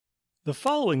The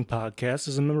following podcast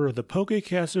is a member of the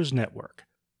Pokecasters Network.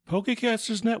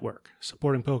 Pokecasters Network,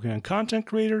 supporting Pokemon content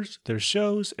creators, their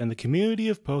shows, and the community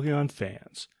of Pokemon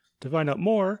fans. To find out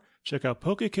more, check out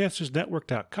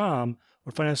PokecastersNetwork.com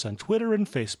or find us on Twitter and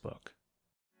Facebook.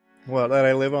 What, that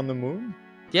I live on the moon?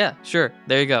 Yeah, sure.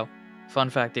 There you go. Fun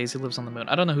fact, Daisy lives on the moon.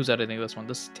 I don't know who's editing this one.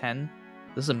 This is 10.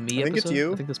 This is a me I think episode? it's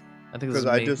you. I think this Because is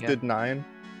I me, just yeah. did 9.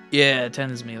 Yeah,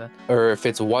 10 is me then. Or if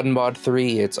it's 1 mod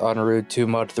 3, it's Honoru, 2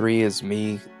 mod 3 is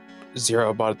me,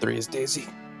 0 mod 3 is Daisy.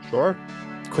 Sure.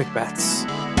 Quick bats.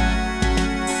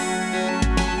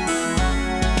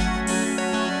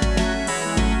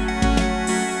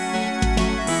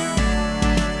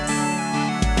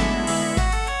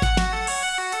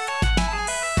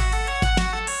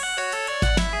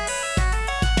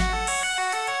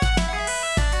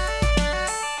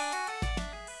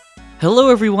 Hello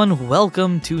everyone,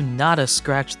 welcome to Not a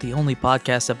Scratch, the only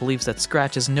podcast that believes that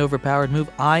Scratch is an overpowered move.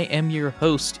 I am your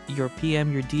host, your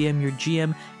PM, your DM, your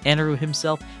GM, Anaru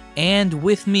himself, and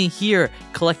with me here,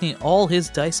 collecting all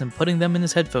his dice and putting them in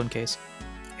his headphone case.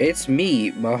 It's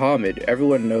me, Muhammad.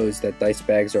 Everyone knows that dice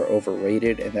bags are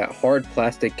overrated and that hard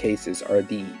plastic cases are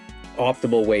the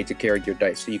optimal way to carry your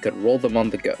dice, so you can roll them on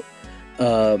the go.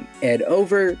 And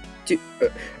over to...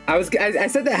 I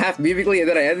said that half mimically, and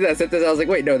then I ended that sentence. I was like,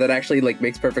 wait, no, that actually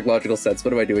makes perfect logical sense.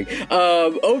 What am I doing?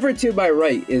 Over to my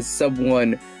right is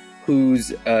someone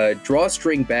whose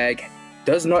drawstring bag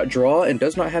does not draw and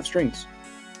does not have strings.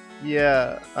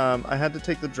 Yeah, I had to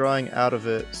take the drawing out of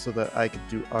it so that I could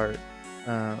do art.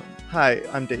 Hi,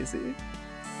 I'm Daisy.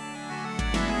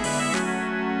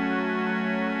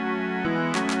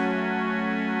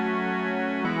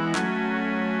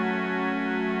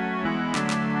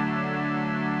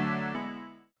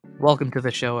 Welcome to the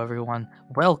show, everyone.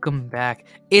 Welcome back.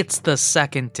 It's the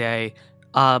second day.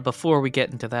 Before we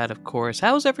get into that, of course,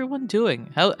 how's everyone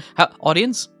doing? How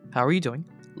audience, how are you doing?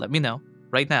 Let me know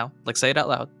right now. Say it out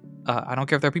loud. I don't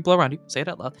care if there are people around you. Say it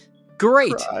out loud.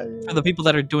 Great. Cry. For the people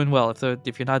that are doing well.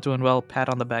 If you're not doing well, pat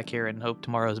on the back here and hope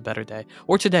tomorrow is a better day,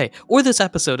 or today, or this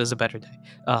episode is a better day.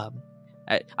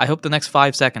 I hope the next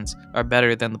 5 seconds are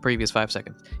better than the previous 5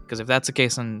 seconds, because if that's the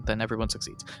case, then everyone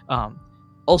succeeds.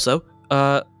 Also,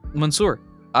 Mansoor,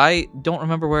 I don't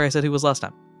remember where I said he was last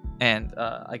time, and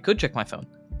I could check my phone,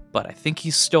 but I think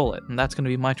he stole it, and that's going to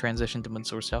be my transition to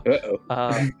Mansoor's show.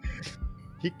 Uh-oh.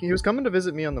 He was coming to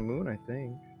visit me on the moon, I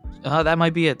think. That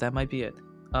might be it.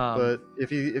 But if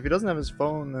he doesn't have his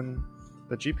phone, then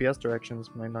the GPS directions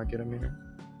might not get him here.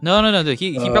 No.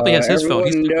 He probably has his phone.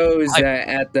 Everyone knows that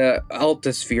at the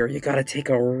Altosphere, you gotta take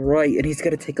a right, and he's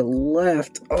gonna take a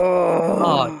left.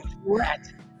 Oh, drat.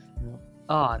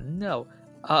 Oh, no.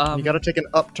 You gotta take an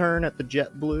upturn at the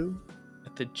JetBlue.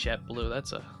 At the JetBlue,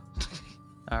 that's a...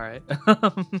 Alright.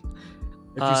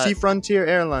 If you see Frontier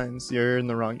Airlines, you're in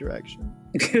the wrong direction.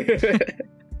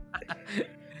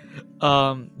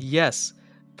 Yes.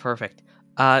 Perfect.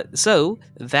 So,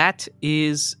 that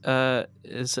is a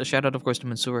shout out, of course, to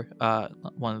Mansoor,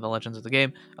 one of the legends of the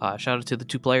game. Shout out to the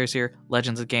 2 players here,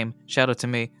 legends of the game. Shout out to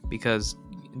me, because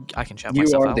I can shout You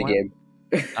myself are out. the game.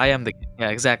 I am the game. Yeah,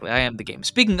 exactly. I am the game.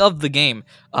 Speaking of the game,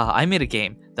 I made a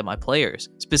game that my players,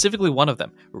 specifically one of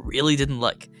them, really didn't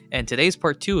like. And today's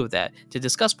part 2 of that. To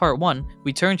discuss part 1,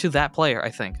 we turn to that player,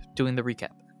 I think, doing the recap.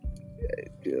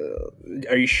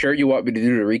 Are you sure you want me to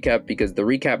do the recap? Because the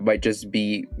recap might just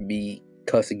be me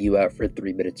cussing you out for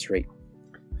 3 minutes straight.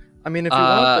 I mean, if you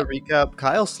want the recap,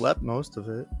 Kyle slept most of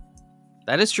it.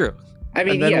 That is true. I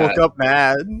mean, and then yeah. woke up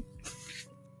mad.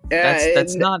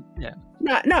 That's not... Yeah.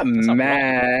 Not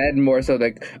mad, more so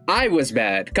like I was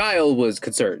mad. Kyle was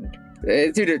concerned.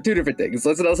 Two different things.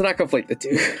 Let's not conflate the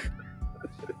two.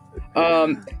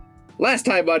 Last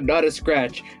time on Not a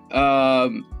Scratch,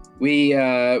 the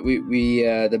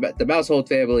Mousehold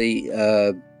family,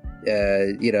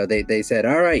 they said,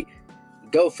 all right,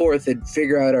 go forth and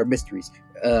figure out our mysteries.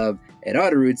 And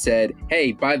Otterud said,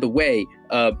 hey, by the way,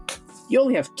 you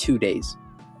only have 2 days.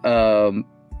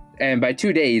 And by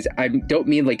 2 days, I don't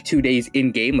mean 2 days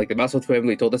in game, like the Mousehold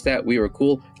family told us that we were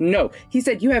cool. No, he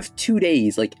said you have 2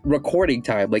 days, recording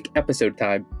time, episode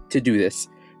time to do this.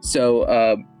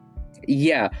 So,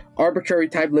 yeah, arbitrary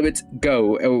time limits,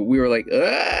 go. And we were like,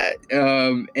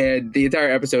 and the entire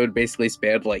episode basically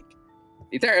spanned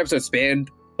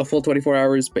a full 24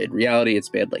 hours, but in reality, it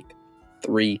spanned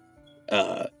 3.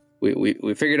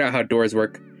 We figured out how doors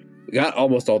work. We got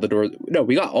almost all the doors. No,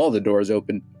 we got all the doors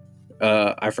open.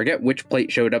 I forget which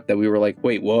plate showed up that we were like,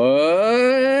 wait, what?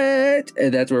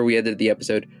 And that's where we ended the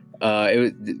episode. It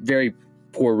was very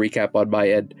poor recap on my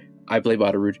end. I blame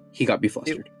Otterud. He got me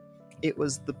flustered. It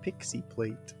was the pixie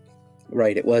plate.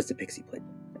 Right, it was the pixie plate.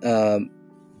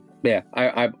 Yeah,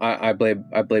 I blame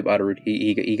Otterud.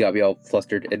 He got me all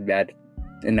flustered and mad,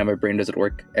 and now my brain doesn't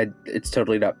work. And it's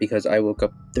totally not because I woke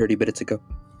up 30 minutes ago.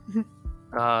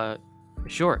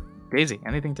 Sure. Daisy,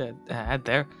 anything to add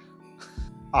there?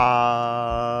 As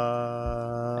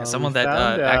someone that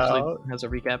actually has a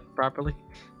recap properly.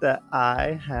 That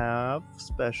I have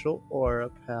special aura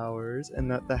powers and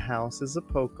that the house is a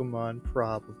Pokemon,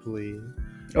 probably.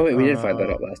 Oh wait, we did find that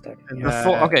out last time. And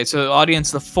Okay, so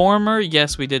audience, the former,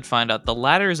 yes, we did find out. The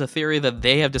latter is a theory that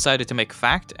they have decided to make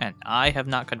fact, and I have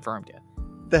not confirmed yet.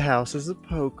 the house is a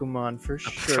Pokemon for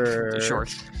sure. Sure.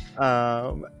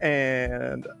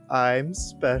 And I'm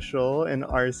special, and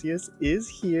Arceus is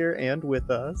here and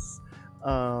with us.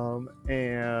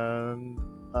 And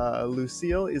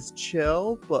Lucille is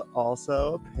chill, but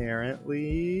also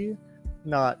apparently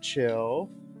not chill.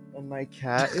 And my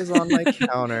cat is on my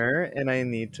counter, and I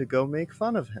need to go make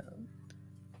fun of him.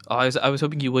 Oh, I was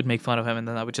hoping you would make fun of him, and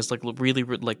then I would just really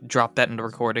drop that into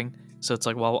recording. So it's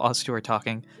like while us two are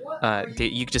talking,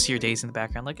 you could just hear Daisy in the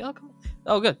background, like, oh, come on.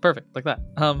 Oh, good, perfect, like that.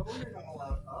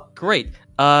 Great.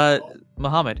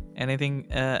 Muhammad,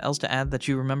 anything else to add that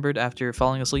you remembered after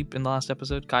falling asleep in the last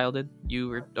episode? Kyle did. You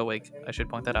were awake. I should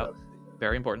point that out.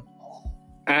 Very important.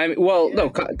 No,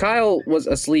 Kyle was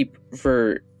asleep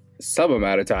for some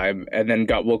amount of time and then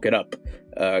got woken up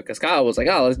because Kyle was like,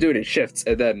 "Oh, let's do it in shifts,"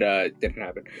 and then it didn't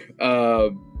happen.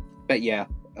 But yeah.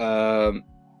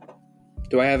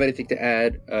 Do I have anything to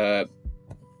add? I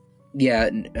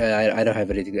don't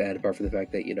have anything to add apart from the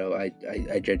fact that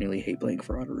I genuinely hate playing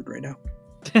for Otterud right now.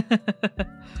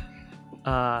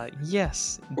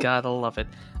 Yes, gotta love it.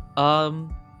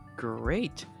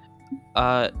 Great.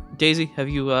 Daisy, have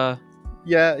you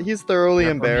Yeah, he's thoroughly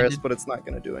Reprimanded? embarrassed, but it's not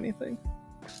going to do anything.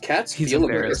 Cats He's feel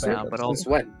embarrassed embarrassed now, but also Since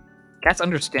when? cats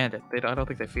understand it. I don't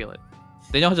think they feel it.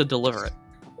 They know how to deliver it.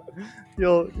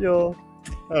 You'll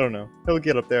I don't know. He'll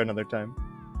get up there another time.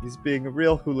 He's being a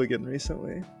real hooligan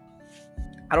recently.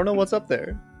 I don't know what's up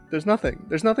there. There's nothing.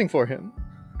 There's nothing for him.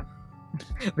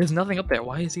 There's nothing up there.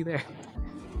 Why is he there?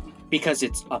 Because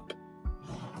it's up.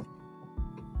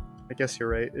 I guess you're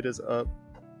right. It is up.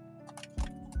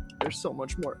 There's so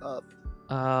much more up.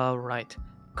 Right.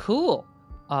 Cool.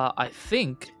 I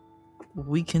think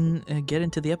we can get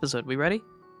into the episode. We ready?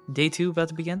 Day 2 about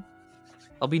to begin?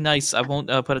 I'll be nice. I won't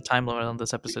put a time limit on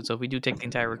this episode, so if we do take the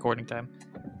entire recording time,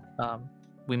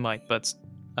 we might, but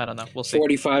I don't know. We'll see.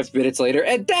 45 minutes later,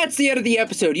 and that's the end of the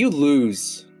episode. You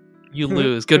lose. You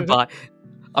lose. Goodbye.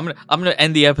 I'm gonna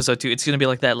end the episode too. It's gonna be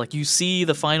like that. Like you see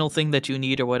the final thing that you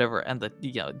need or whatever, and the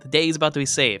day is about to be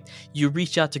saved. You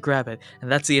reach out to grab it,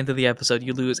 and that's the end of the episode.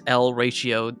 You lose. L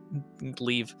ratio.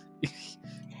 Leave.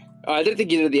 I didn't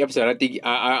think you did the episode. I think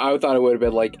I thought it would have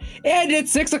been like, and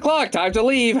it's 6:00. Time to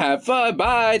leave. Have fun.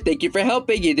 Bye. Thank you for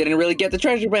helping. You didn't really get the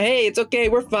treasure, but hey, it's okay.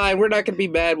 We're fine. We're not gonna be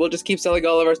mad. We'll just keep selling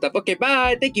all of our stuff. Okay.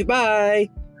 Bye. Thank you. Bye.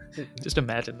 Just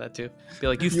imagine that too. Be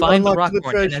like, you find the rock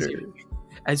unlocked horn, and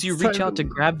as you reach out to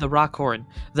grab the rock horn,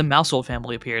 the Mousehole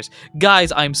family appears.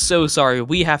 Guys, I'm so sorry.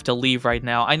 We have to leave right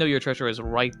now. I know your treasure is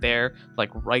right there.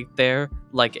 Like, right there.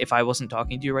 Like, if I wasn't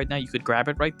talking to you right now, you could grab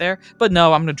it right there. But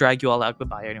no, I'm going to drag you all out.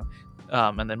 Goodbye, anyway.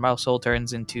 And then Mousehole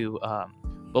turns into,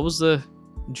 what was the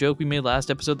joke we made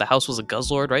last episode? The house was a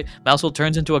Guzzlord, right? Mousehole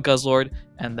turns into a Guzzlord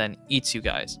and then eats you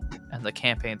guys. And the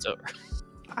campaign's over.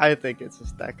 I think it's a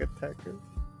stack attacker.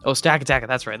 Oh, Stack Attacker,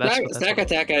 that's right. Stack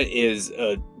Attacker is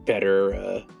a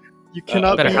better. You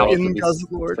cannot better be house in for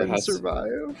Guzzlord and house.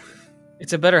 survive.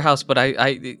 It's a better house, but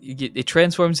it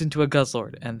transforms into a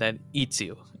Guzzlord and then eats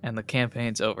you, and the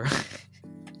campaign's over.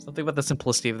 Something about the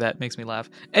simplicity of that makes me laugh.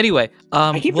 Anyway,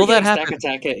 I keep will that forgetting happen?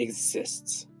 Stack Attacker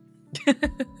exists.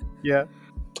 Yeah.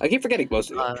 I keep forgetting most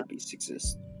of the Ultra Beasts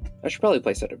exist. I should probably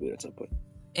play Center Moon at some point.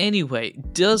 Anyway,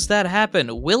 does that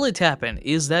happen? Will it happen?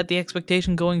 Is that the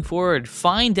expectation going forward?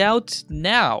 Find out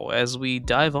now as we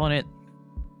dive on it.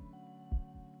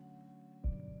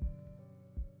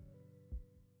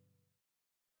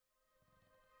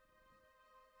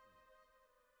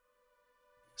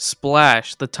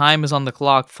 Splash. The time is on the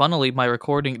clock. Funnily, my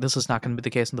recording, this is not going to be the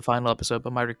case in the final episode,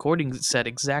 but my recording said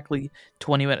exactly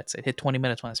 20 minutes. It hit 20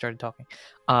 minutes when I started talking.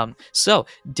 So,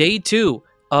 day 2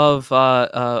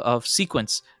 of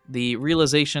sequence. The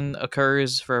realization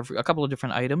occurs for a couple of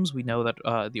different items. We know that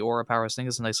the Aura Powers thing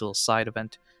is a nice little side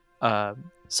event,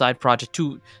 side project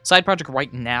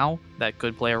right now that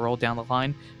could play a role down the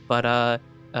line. But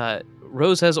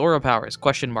Rose has Aura Powers? ?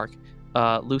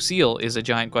 Lucille is a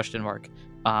giant question mark.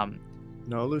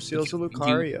 No, Lucille's a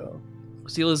Lucario.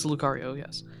 Lucille is a Lucario,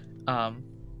 yes.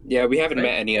 Yeah, we haven't Right.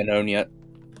 met any unknown yet.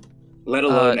 Let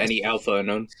alone any alpha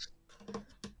unknown.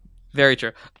 Very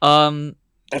true.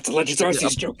 That's a Legends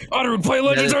Arceus joke. Honoru, play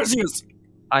Legends Arceus.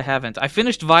 I haven't. I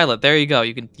finished Violet. There you go.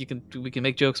 We can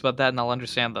make jokes about that, and I'll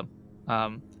understand them.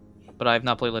 But I have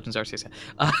not played Legends Arceus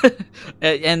yet.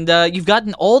 And you've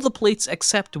gotten all the plates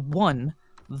except one,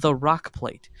 the rock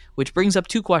plate, which brings up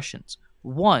two questions.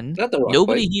 One, Not the rock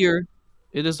nobody plate. here.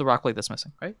 It is the rock plate that's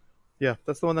missing, right? Yeah,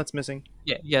 that's the one that's missing.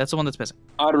 Yeah, that's the one that's missing.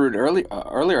 Honoru,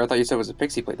 earlier I thought you said it was a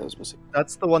pixie plate that was missing.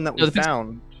 That's the one that we No, the pixie-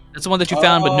 found. That's the one that you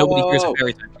found, but nobody here is a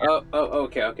fairy type.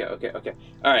 Okay.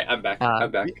 All right, I'm back. I'm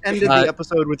back. We ended the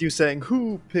episode with you saying,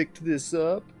 "Who picked this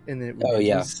up?" And it was Oh,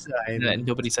 yeah. And Simon.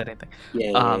 nobody said anything.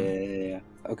 Yeah.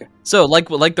 Okay. So, like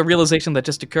the realization that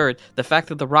just occurred, the fact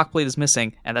that the rock plate is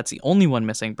missing, and that's the only one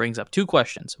missing, brings up two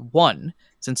questions. One,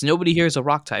 since nobody here is a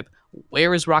rock type,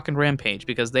 where is Rock and Rampage?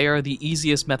 Because they are the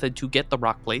easiest method to get the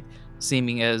rock plate,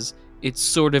 seeming as it's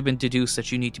sort of been deduced that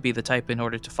you need to be the type in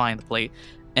order to find the plate.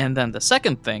 And then the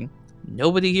second thing,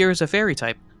 nobody here is a fairy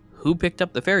type. Who picked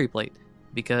up the fairy plate?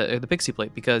 Or the pixie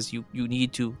plate? Because you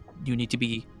need to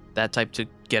be that type to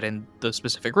get in the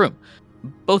specific room.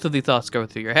 Both of the thoughts go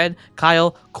through your head.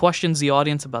 Kyle questions the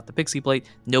audience about the pixie plate.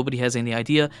 Nobody has any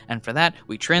idea, and for that,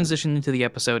 we transition into the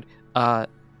episode.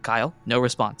 Kyle, no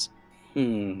response.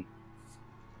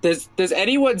 Does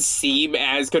anyone seem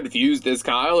as confused as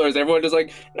Kyle, or is everyone just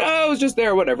like, no, it was just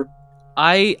there, whatever?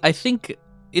 I think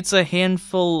it's a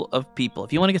handful of people.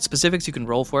 If you want to get specifics, you can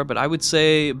roll for it, but I would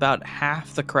say about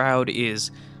half the crowd is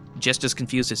just as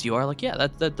confused as you are. Like, yeah,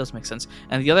 that does make sense.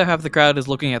 And the other half of the crowd is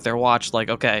looking at their watch like,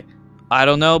 okay, I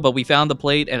don't know, but we found the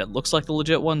plate, and it looks like the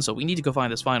legit one, so we need to go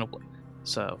find this final plate.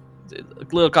 So,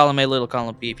 little column A, little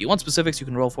column B. If you want specifics, you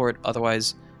can roll for it.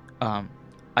 Otherwise,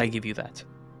 I give you that.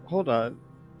 Hold on.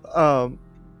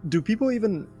 Do people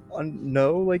even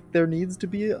know like there needs to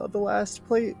be the last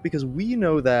plate? Because we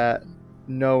know that,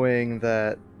 knowing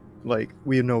that, like,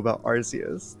 we know about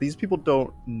Arceus. These people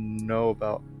don't know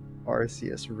about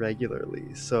Arceus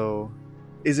regularly, so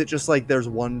is it just like there's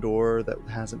one door that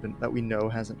we know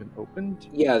hasn't been opened?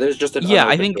 Yeah, there's just an Yeah,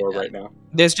 I unopened think- door right now.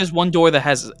 There's just one door that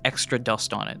has extra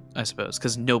dust on it, I suppose,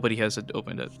 because nobody has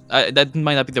opened it. That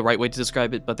might not be the right way to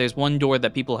describe it, but there's one door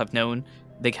that people have known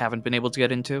they haven't been able to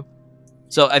get into.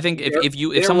 So I think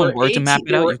if someone were to map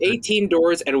it out, there were you could- 18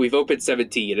 doors, and we've opened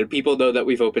 17, and people know that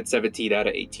we've opened 17 out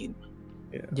of 18.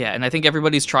 yeah, and I think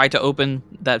everybody's tried to open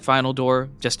that final door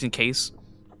just in case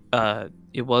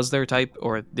it was their type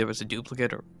or there was a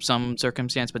duplicate or some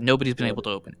circumstance, but nobody's been able to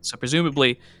open it. So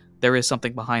presumably there is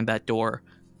something behind that door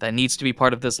that needs to be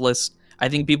part of this list. I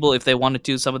think people, if they wanted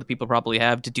to, some of the people probably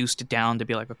have deduced it down to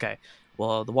be like, okay,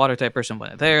 well, the water type person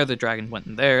went in there, the dragon went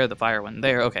in there, the fire went in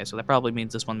there. Okay, so that probably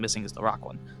means this one missing is the rock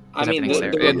one. I mean, everything's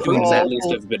the there. It recruits proves at that.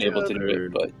 least have been able to do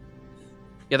it, but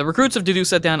Yeah, the recruits have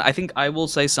deduced that down. I think I will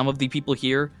say some of the people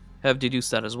here have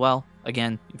deduced that as well.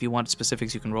 Again, if you want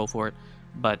specifics, you can roll for it.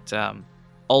 But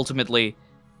ultimately,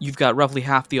 you've got roughly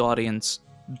half the audience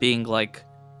being like,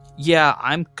 yeah,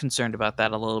 I'm concerned about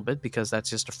that a little bit because that's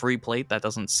just a free plate. That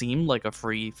doesn't seem like a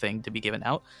free thing to be given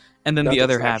out. And then the Nothing's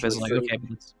other half is actually like, free. okay,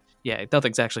 but yeah,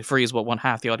 nothing's actually free is what one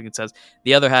half the audience says.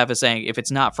 The other half is saying, if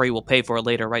it's not free, we'll pay for it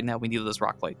later. Right now, we need this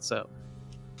rock plate. So,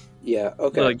 yeah,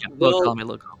 okay. little column,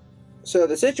 little column. So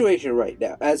the situation right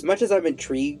now, as much as I'm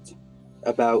intrigued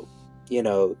about,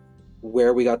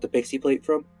 where we got the pixie plate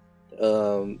from,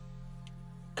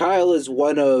 Kyle is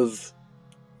one of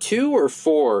 2 or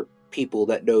 4 people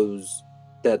that knows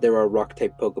that there are rock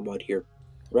type Pokemon here,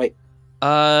 right?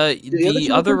 The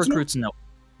two other recruits know? recruits, no.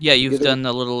 Yeah, you've The other- done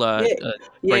a little Yeah,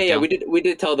 breakdown. we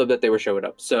did tell them that they were showing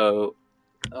up. So,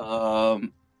 I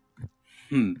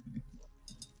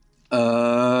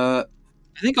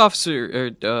think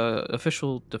officer or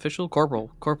official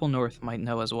Corporal North might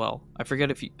know as well. I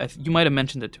forget if you might have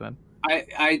mentioned it to him.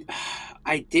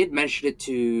 I did mention it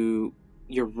to.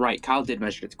 You're right. Kyle did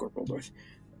mention it to Corporal North.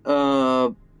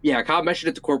 Yeah, Kyle mentioned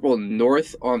it to Corporal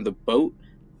North on the boat,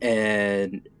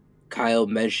 and Kyle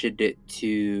mentioned it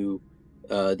to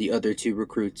the other 2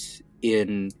 recruits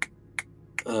in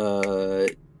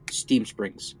Steam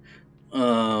Springs.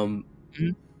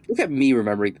 Look at me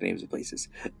remembering the names of places.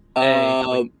 So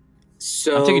I'm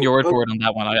taking your word for it on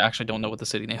that one. I actually don't know what the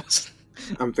city name is.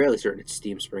 I'm fairly certain it's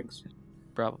Steam Springs.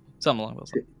 Probably something along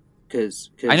those lines. Because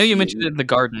I know you mentioned it in the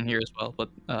garden here as well, but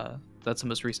that's the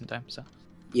most recent time. So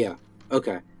Yeah.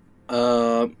 Okay.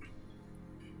 I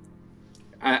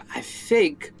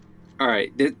think. All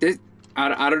right. This.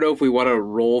 I don't know if we want to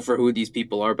roll for who these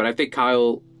people are, but I think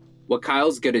Kyle. What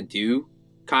Kyle's gonna do?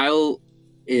 Kyle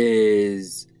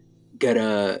is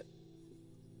gonna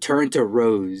turn to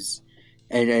Rose,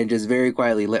 and just very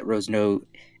quietly let Rose know.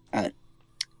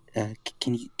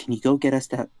 Can you go get us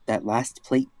that last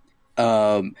plate?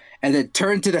 and then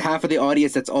turn to the half of the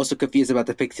audience that's also confused about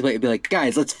the pixie plate and be like,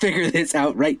 guys, let's figure this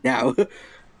out right now.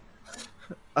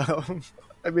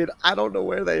 I mean, I don't know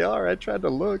where they are. I tried to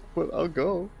look, but I'll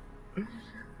go.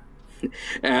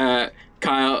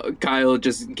 Kyle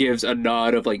just gives a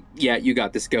nod of like, yeah, you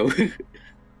got this, go.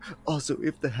 Also,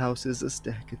 if the house is a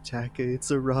stack attacker,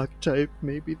 it's a rock type.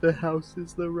 Maybe the house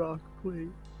is the rock plate.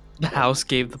 The house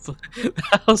gave the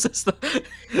house is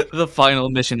the final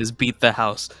mission is beat the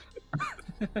house.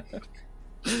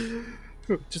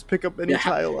 Just pick up any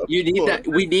tile up. You need that.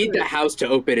 We need the house to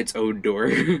open its own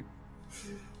door.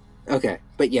 Okay,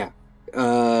 but yeah,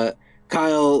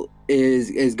 Kyle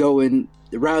is going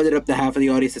rounded up the half of the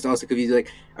audience that's also confused.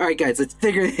 Like, all right, guys, let's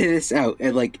figure this out,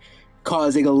 and like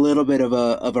causing a little bit of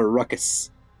a ruckus,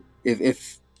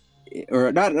 if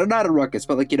or not a ruckus,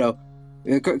 but like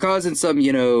causing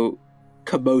some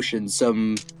commotion,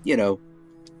 some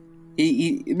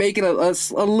he making a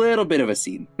little bit of a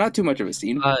scene, not too much of a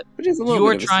scene, but just a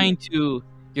little.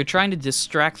 You're trying to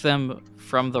distract them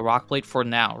from the rock plate for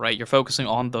now, right? You're focusing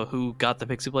on the who got the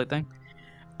pixie plate thing.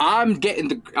 I'm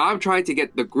trying to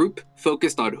get the group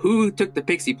focused on who took the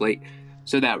pixie plate,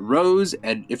 so that Rose,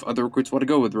 and if other recruits want to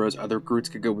go with Rose, other recruits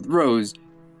could go with Rose.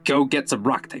 Go get some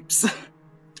rock types.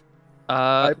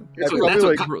 I that's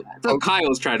what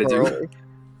Kyle's trying to do.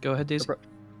 Go ahead, Daisy.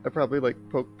 I probably like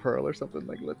poke Pearl or something.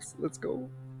 Like, let's go.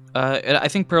 I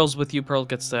think Pearl's with you. Pearl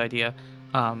gets the idea.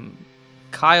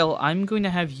 Kyle, I'm going to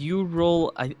have you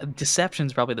roll.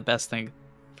 Deception's probably the best thing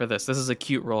for this. This is a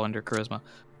cute roll under charisma,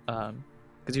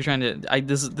 because you're trying to.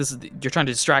 You're trying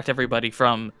to distract everybody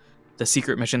from the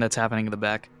secret mission that's happening in the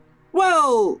back.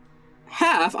 Well,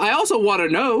 half. I also want to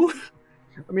know.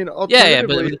 I mean,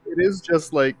 alternatively, but it is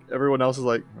just like everyone else is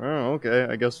like, oh, okay,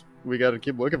 I guess we got to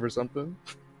keep looking for something.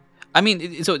 I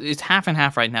mean, so it's half and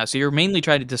half right now. So you're mainly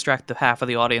trying to distract the half of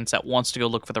the audience that wants to go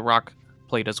look for the rock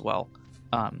plate as well.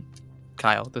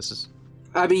 Kyle, this is.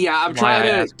 I mean, yeah, I'm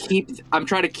trying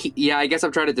to keep. Yeah, I guess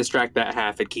I'm trying to distract that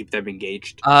half and keep them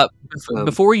engaged.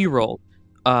 Before you roll,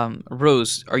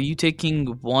 Rose, are you taking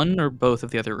one or both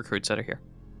of the other recruits that are here,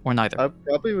 or neither? I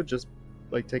probably would just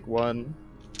like take one.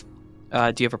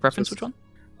 Do you have a preference? Which one?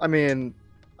 I mean,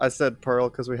 I said Pearl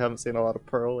because we haven't seen a lot of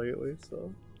Pearl lately.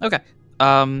 So okay.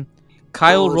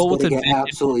 Kyle, roll with advantage. Get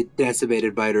absolutely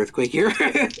decimated by an earthquake here.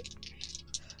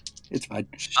 It's fine.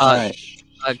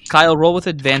 Kyle, roll with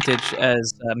advantage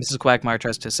as Mrs. Quagmire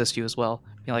tries to assist you as well.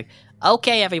 You're like,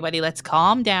 okay, everybody, let's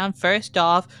calm down. First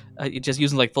off, you're just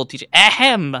using like full teaching.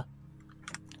 Ahem.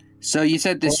 So you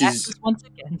said this is once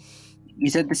again. You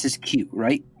said this is cute,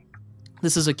 right?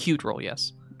 This is a cute roll,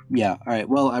 yes. Yeah. All right.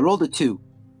 Well, I rolled a 2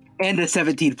 and a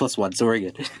 17 plus 1, so we're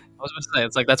good. I was going to say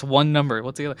it's like that's one number.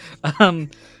 What's the other?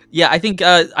 Yeah, I think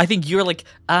you're like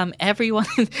everyone.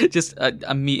 Just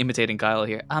me imitating Kyle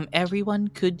here. Everyone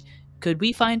could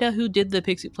we find out who did the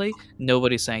pixie plate?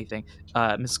 Nobody's saying anything.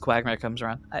 Mrs. Quagmire comes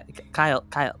around. Kyle,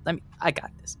 I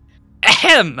got this.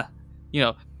 Ahem.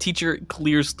 Teacher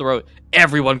clears throat.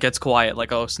 Everyone gets quiet.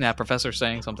 Like, oh snap, professor's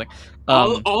saying something.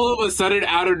 All of a sudden,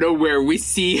 out of nowhere, we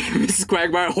see Mrs.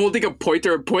 Quagmire holding a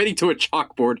pointer and pointing to a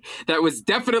chalkboard that was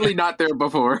definitely not there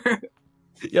before.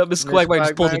 Yeah, Mrs. Quagmire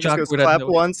just pulls a chalkboard out. Clap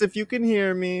once if you can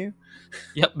hear me.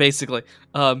 Yep, basically.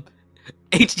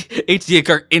 HD and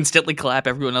Kirk instantly clap.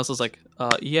 Everyone else is like,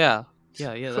 yeah, that's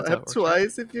how it Clap works.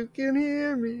 twice if you can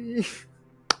hear me.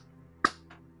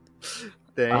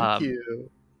 Thank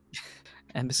you.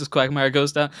 And Mrs. Quagmire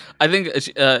goes down. I think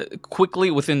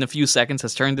quickly, within a few seconds,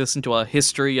 has turned this into a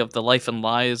history of the life and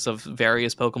lives of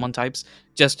various Pokemon types,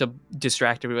 just to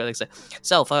distract everybody.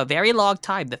 So, for a very long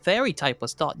time, the fairy type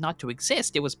was thought not to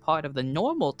exist. It was part of the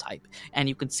normal type. And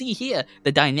you can see here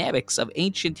the dynamics of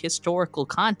ancient historical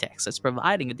context that's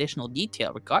providing additional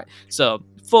detail. So,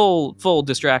 full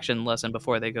distraction lesson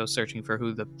before they go searching for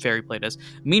who the fairy plate is.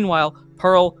 Meanwhile,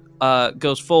 Pearl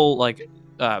goes full,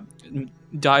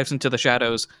 dives into the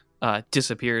shadows,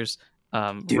 disappears.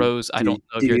 Rose, I don't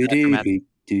know if you're that dramatic.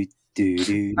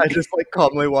 I just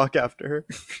calmly walk after her.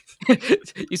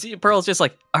 You see, Pearl's just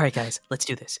like, all right, guys, let's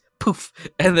do this. Poof.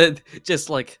 And then just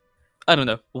I don't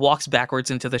know, walks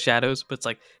backwards into the shadows, but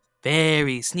it's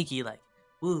very sneaky,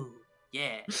 woo,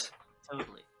 yeah,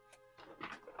 totally.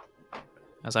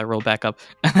 As I roll back up,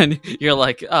 and you're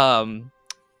like,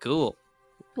 cool.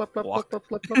 Plop, plop, Walk. plop,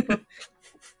 plop, plop, plop.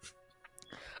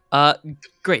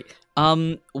 Great.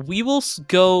 We will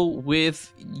go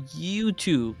with you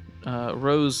two,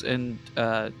 Rose and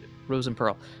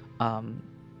Pearl.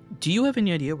 Do you have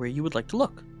any idea where you would like to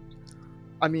look?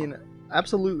 I mean,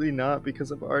 absolutely not,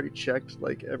 because I've already checked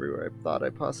everywhere I thought I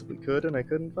possibly could, and I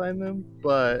couldn't find them.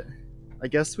 But I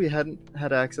guess we hadn't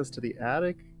had access to the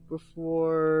attic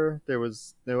before. There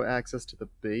was no access to the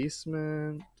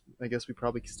basement. I guess we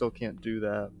probably still can't do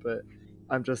that, but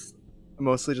I'm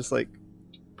mostly just like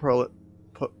pulling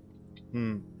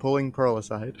Pearl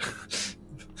aside.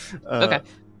 Okay.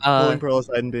 Pulling Pearl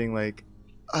aside and being like,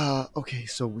 okay,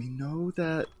 so we know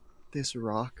that this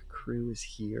rock crew is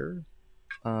here.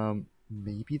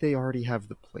 Maybe they already have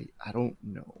the plate. I don't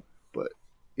know. But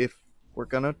if we're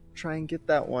gonna try and get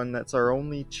that one, that's our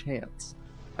only chance.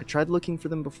 I tried looking for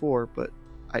them before, but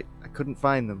I couldn't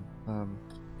find them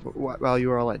while you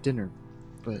were all at dinner.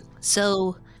 But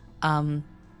So, I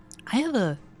have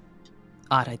a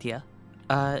odd idea.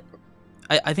 I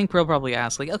think Pearl probably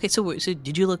asked, like, okay, so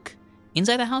did you look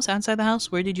inside the house, outside the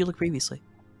house? Where did you look previously?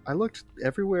 I looked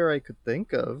everywhere I could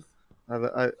think of.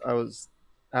 I was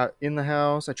in the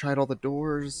house. I tried all the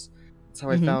doors. That's how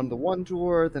I found the one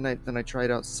door. Then I tried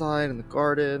outside in the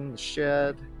garden, the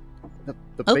shed. The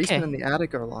Okay. basement and the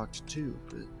attic are locked too.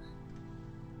 But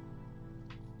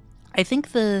I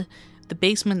think the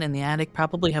basement and the attic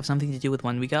probably have something to do with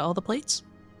when we got all the plates.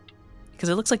 Because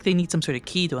it looks like they need some sort of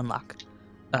key to unlock,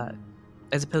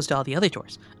 as opposed to all the other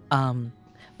doors.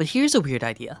 But here's a weird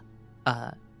idea.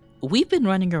 We've been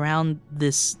running around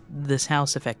this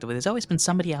house effectively. There's always been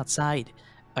somebody outside,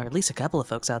 or at least a couple of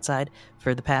folks outside,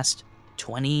 for the past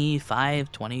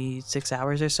 25, 26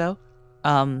 hours or so.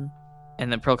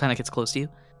 And then Pearl kind of gets close to you.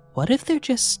 What if they're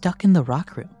just stuck in the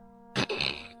rock room?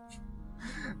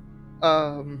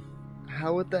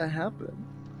 how would that happen?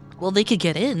 Well, they could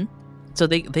get in. So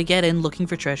they get in looking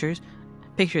for treasures.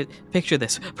 Picture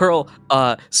this. Pearl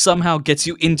somehow gets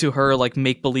you into her like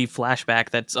make-believe flashback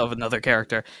that's of another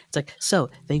character. It's like, so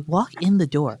they walk in the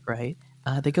door, right?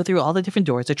 They go through all the different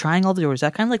doors. They're trying all the doors.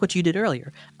 That kind of like what you did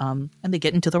earlier. And they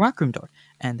get into the rock room door.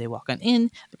 And they walk on in.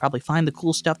 They probably find the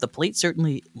cool stuff. The plate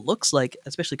certainly looks like,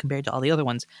 especially compared to all the other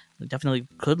ones, it definitely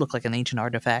could look like an ancient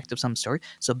artifact of some sort.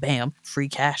 So bam, free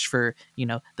cash for,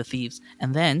 the thieves.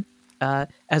 And then,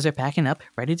 as they're packing up,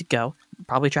 ready to go,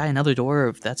 probably try another door, or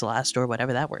if that's the last door,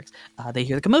 whatever that works. They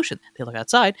hear the commotion. They look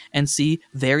outside and see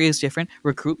various different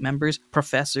recruit members,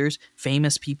 professors,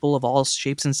 famous people of all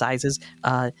shapes and sizes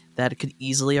that could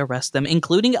easily arrest them,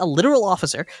 including a literal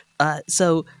officer.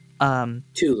 Two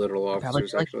literal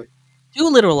officers, like- actually. Two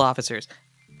literal officers.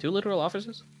 Two literal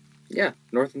officers? Yeah,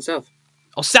 north and south.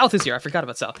 Oh, South is here. I forgot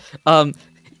about South.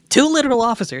 Two literal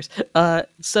officers.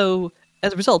 So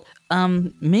as a result,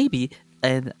 maybe,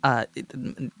 and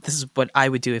this is what I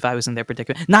would do if I was in their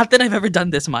predicament. Not that I've ever done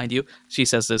this, mind you. She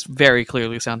says this very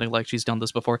clearly, sounding like she's done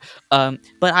this before. But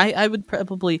I would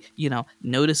probably,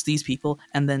 notice these people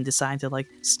and then decide to like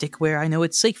stick where I know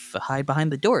it's safe, hide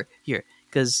behind the door here,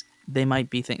 because they might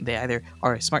be they either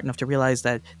are smart enough to realize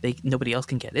that nobody else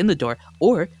can get in the door,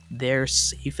 or they're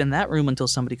safe in that room until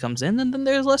somebody comes in, and then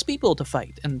there's less people to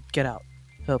fight and get out.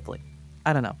 Hopefully,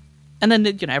 I don't know. And then,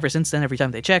 ever since then, every time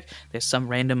they check, there's some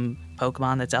random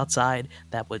Pokemon that's outside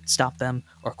that would stop them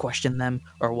or question them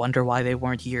or wonder why they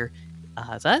weren't here.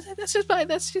 So that's just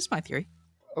my theory.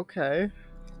 Okay.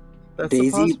 That's Daisy?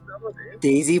 a possibility.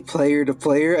 Daisy, player to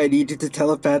player, I need you to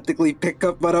telepathically pick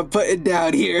up what I'm putting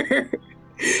down here.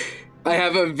 I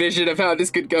have a vision of how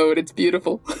this could go, and it's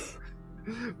beautiful.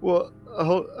 Well,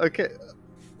 okay.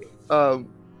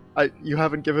 You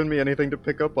haven't given me anything to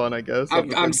pick up on, I guess.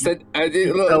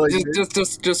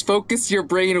 Just focus your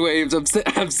brainwaves.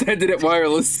 I'm sending it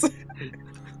wireless.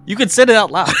 You could say it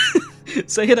out loud.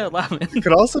 Say it out loud, man. You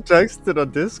could also text it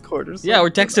on Discord or something. Yeah, or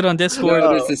text it on Discord.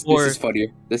 This is funnier.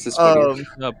 This is funnier.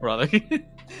 No, brother.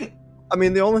 I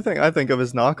mean, the only thing I think of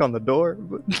is knock on the door.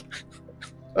 But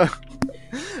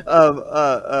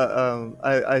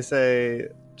I say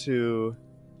to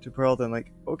Pearl then,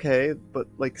 like, okay, but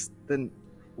like then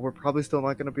we're probably still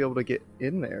not going to be able to get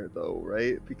in there though,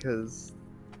 right? Because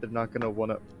they're not going to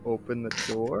want to open the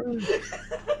door.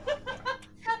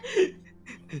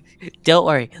 Don't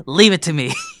worry, leave it to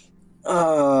me.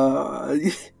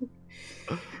 I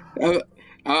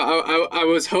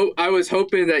was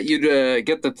hoping that you'd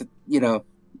get the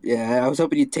I was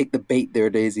hoping you'd take the bait there,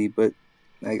 Daisy, but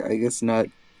I guess not.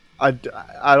 I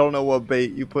don't know what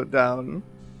bait you put down.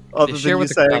 Other than you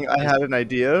saying I had an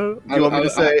idea. Do you want me to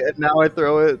say, and now I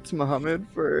throw it to Muhammad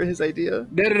for his idea?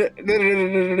 No. I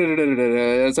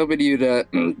was hoping you'd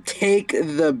take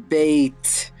the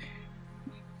bait.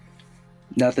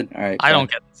 Nothing. All right. I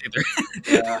don't get this either.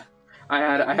 Yeah,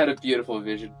 I had a beautiful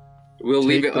vision. We'll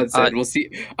leave it unsaid. We'll see.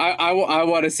 I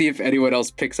want to see if anyone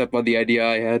else picks up on the idea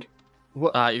I had.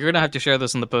 What? You're gonna have to share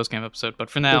this in the post-game episode, but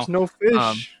for now, there's no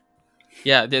fish.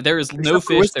 Yeah, there is no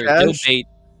fish. There is no bait.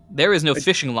 There is no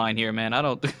fishing line here, man. I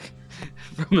don't.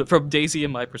 from Daisy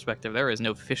and my perspective, there is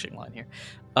no fishing line here.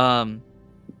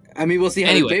 I mean, we'll see.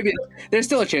 Anyway. Maybe there's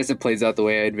still a chance it plays out the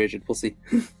way I envisioned. We'll see.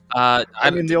 I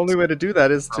mean, the only way to do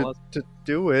that is Well, to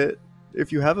do it.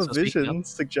 If you have a So speaking vision,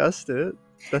 suggest it.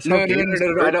 That's No, how no, no, games no,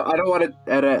 no, no. work. I don't want to.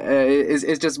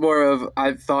 It's just more of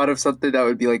I've thought of something that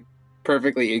would be like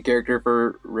perfectly in character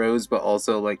for Rose, but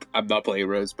also like I'm not playing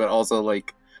Rose, but also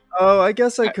like. Oh, I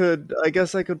guess I could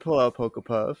pull out Poke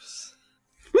Puffs.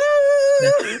 Woo!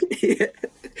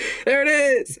 There it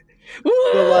is. Woo!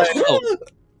 So, like- Oh.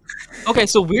 Okay,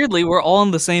 so weirdly, we're all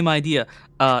on the same idea,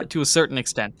 to a certain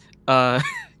extent.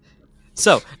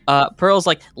 So Pearl's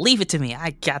like, leave it to me,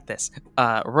 I got this.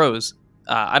 Rose,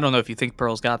 I don't know if you think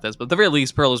Pearl's got this, but at the very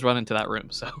least, Pearl has run into that room,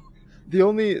 so. The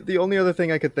only other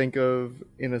thing I could think of,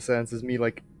 in a sense, is me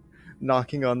like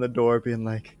knocking on the door, being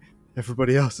like,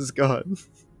 "Everybody else is gone.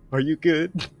 Are you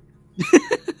good?"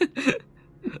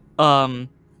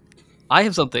 I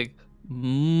have something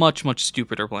much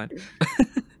stupider planned.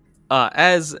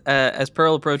 As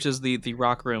Pearl approaches the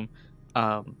rock room,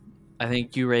 I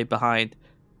think you right behind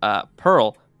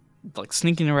Pearl, like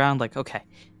sneaking around, like, okay,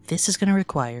 this is gonna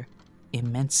require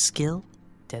immense skill,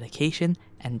 dedication,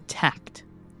 and tact.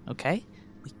 Okay,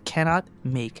 we cannot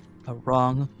make a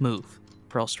wrong move.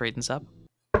 Pearl straightens up.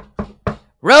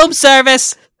 Room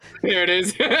service. There it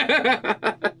is.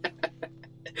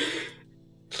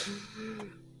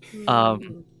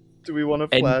 Do we want to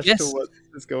And flash yes. to what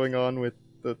is going on with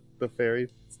the fairy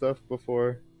stuff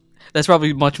before? That's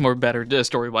probably much more better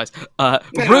story-wise.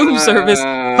 Room service.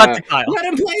 Cut to Kyle. Let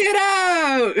him play it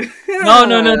out.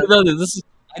 No. This is.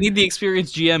 I need the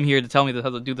experienced GM here to tell me how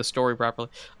to do the story properly.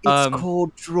 It's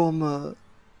called drama.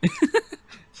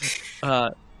 I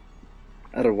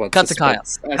don't want Cut to Kyle.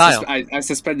 suspense. Kyle. I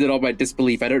suspended all my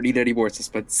disbelief. I don't need any more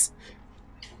suspense.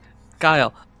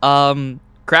 Kyle.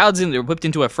 Crowds in they're whipped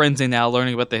into a frenzy now,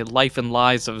 learning about the life and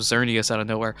lies of Xerneas out of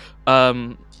nowhere.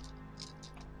 And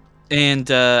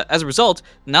as a result,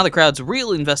 now the crowd's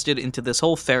real invested into this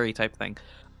whole fairy type thing.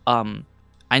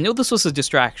 I know this was a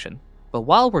distraction, but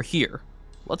while we're here,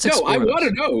 let's No, explore I this. want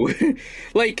to know.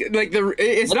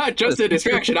 It's not just a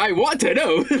distraction. I want to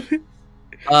know.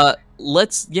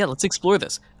 Let's explore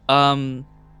this.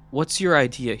 What's your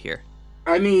idea here?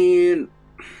 I mean,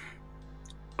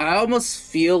 I almost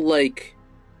feel like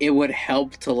it would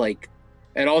help to like,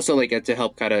 and also like to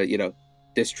help kind of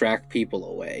distract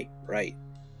people away, right?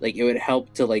 Like it would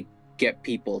help to like get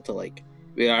people to like,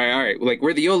 all right, like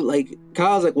we're the only like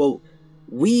Kyle's like, well,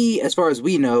 we as far as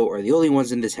we know are the only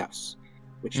ones in this house,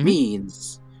 which Mhm.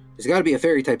 means there's got to be a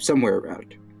fairy type somewhere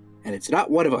around, and it's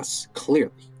not one of us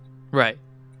clearly. Right.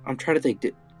 I'm trying to think.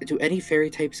 Do any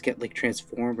fairy types get like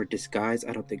transform or disguise?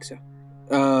 I don't think so.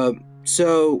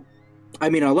 So, I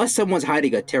mean, unless someone's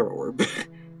hiding a terror orb,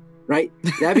 right?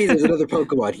 That means there's another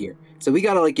Pokemon here. So we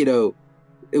gotta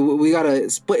we gotta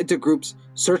split into groups,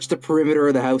 search the perimeter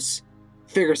of the house,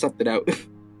 figure something out,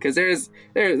 because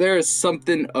there is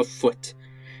something afoot,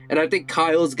 and I think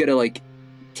Kyle's gonna like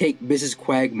take Mrs.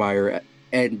 Quagmire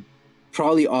and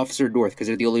probably Officer North because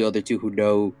they're the only other two who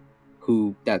know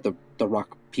that the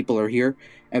rock people are here,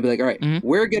 and be like, all right, Mhm.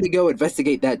 we're gonna go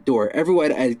investigate that door.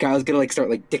 Everyone, and Kyle's gonna like start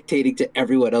like dictating to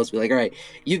everyone else. Be like, all right,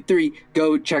 you three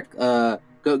go check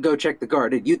go check the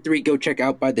garden. You three go check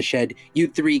out by the shed. You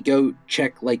three go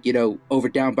check over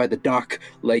down by the dock.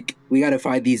 Like we gotta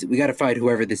find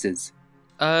whoever this is.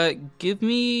 Give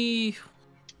me.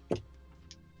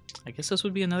 I guess this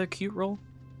would be another cute role.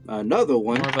 Another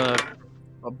one.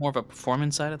 More of a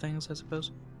performance side of things, I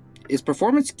suppose. Is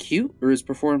performance cute or is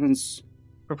performance?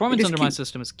 Performance It is under my cute.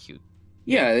 system is cute.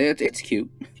 Yeah, it's cute.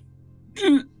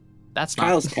 That's not.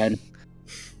 Kyle's 10.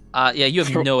 Yeah, you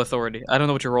have no authority. I don't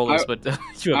know what your role is, but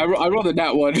you have. I rolled a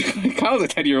nat one. Kyle's a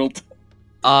 10-year-old.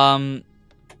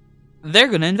 They're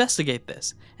gonna investigate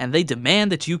this, and they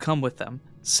demand that you come with them.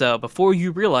 So before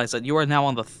you realize that you are now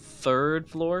on the 3rd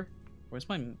floor. Where's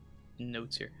my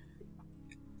notes here?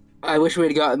 I wish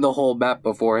we'd gotten the whole map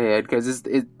beforehand, because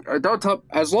don't tell,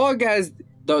 as long as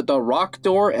the rock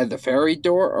door and the fairy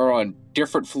door are on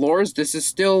different floors, this is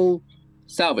still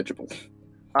salvageable.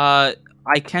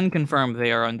 I can confirm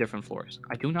they are on different floors.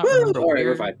 I do not remember All right,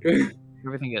 where we're fine.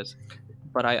 everything is,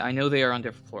 but I know they are on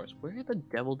different floors. Where the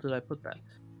devil did I put that?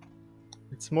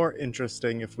 It's more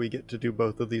interesting if we get to do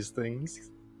both of these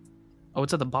things. Oh,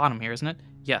 it's at the bottom here, isn't it?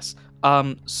 Yes.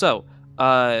 So,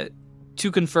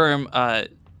 to confirm,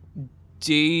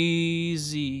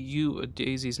 Daisy's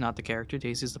not the character.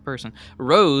 Daisy's the person.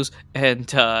 Rose and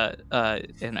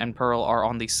Pearl are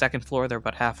on the 2nd floor. They're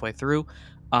about halfway through.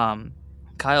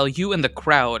 Kyle, you and the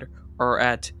crowd are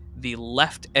at the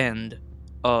left end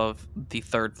of the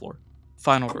 3rd floor.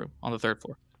 Final room on the 3rd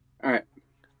floor. All right.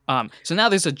 So now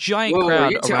there's a giant Whoa,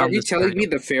 crowd are around you this telling me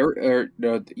area.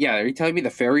 are you telling me the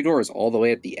ferry door is all the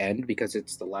way at the end because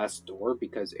it's the last door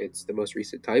because it's the most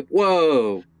recent type?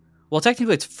 Whoa. Well,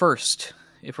 technically it's first,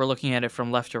 if we're looking at it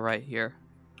from left to right here.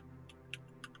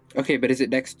 Okay, but is it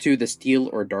next to the steel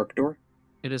or dark door?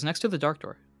 It is next to the dark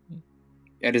door.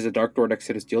 And is the dark door next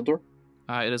to the steel door?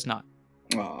 It is not.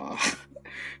 Aw.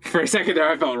 For a second there,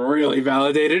 I felt really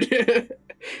validated.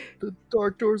 The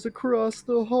dark door's across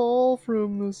the hall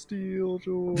from the steel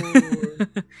door.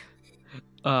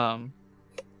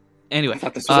 Anyway, I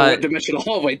thought this was a one-dimensional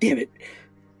hallway. Damn it.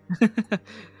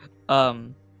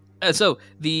 So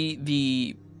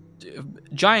the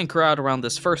giant crowd around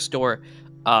this first door,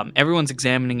 everyone's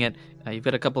examining it. You've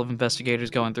got a couple of investigators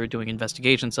going through doing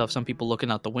investigation stuff. Some people looking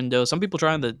out the window. Some people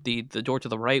trying the door to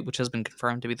the right, which has been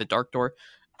confirmed to be the dark door.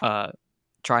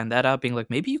 Trying that out, being like,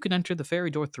 maybe you can enter the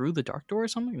ferry door through the dark door or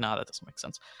something. No, that doesn't make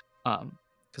sense.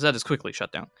 Because that is quickly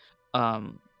shut down.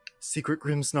 Secret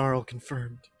Grim Snarl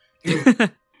confirmed.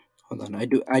 Hold on, I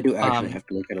do actually have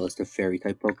to look at a list of fairy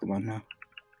type Pokemon now.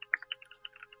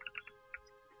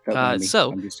 Don't mind me.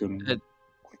 So, I'm just doing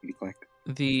clickety clack.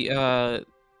 So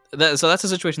that's the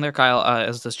situation there, Kyle.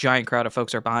 As this giant crowd of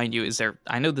folks are behind you,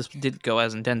 I know this didn't go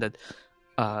as intended,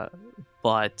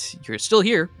 but you're still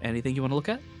here. Anything you want to look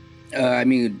at? I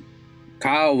mean,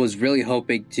 Kyle was really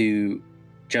hoping to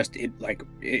just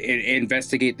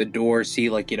investigate the door, see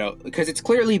because it's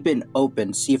clearly been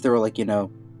open. See if there were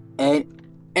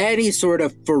any sort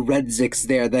of forensics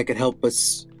there that could help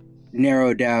us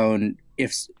narrow down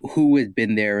who had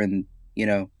been there and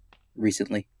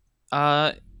recently.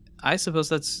 I suppose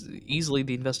that's easily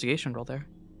the investigation roll there.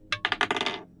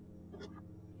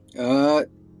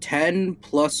 10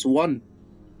 plus 1.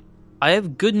 I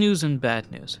have good news and bad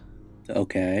news.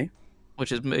 Okay.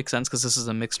 Makes sense because this is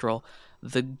a mixed roll.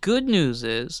 The good news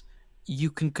is you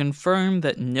can confirm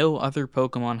that no other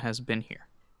Pokemon has been here.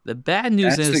 The bad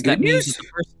news That's is the good that means news?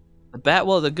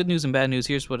 the good news and bad news,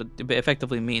 here's what it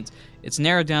effectively means. It's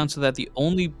narrowed down so that the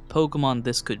only Pokemon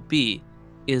this could be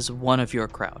is one of your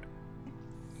crowd.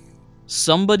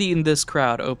 Somebody in this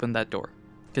crowd opened that door.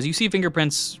 Because you see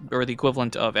fingerprints, or the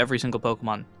equivalent of every single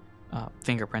Pokemon.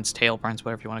 Fingerprints, tail prints,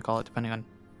 whatever you want to call it, depending on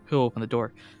who opened the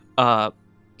door. So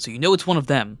you know it's one of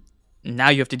them. Now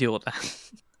you have to deal with that.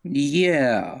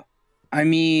 Yeah. I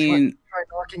mean... Try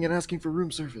knocking and asking for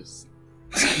room service.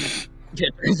 Yeah,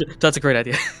 that's a great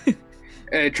idea.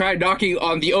 Try knocking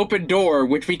on the open door,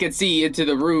 which we can see into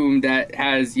the room that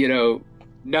has,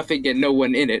 nothing and no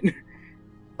one in it.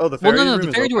 Oh, the ferry room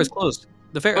the ferry door is closed.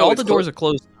 Oh, All the doors are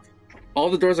closed. All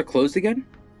the doors are closed again?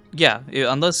 Yeah,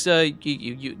 unless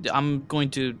I'm going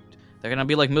to... They're gonna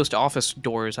be like most office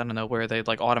doors. I don't know where they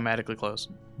automatically close.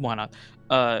 Why not?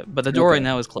 But the door right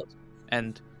now is closed,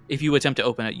 and if you attempt to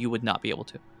open it, you would not be able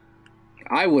to.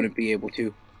 I wouldn't be able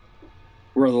to.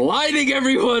 We're lining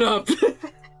everyone up.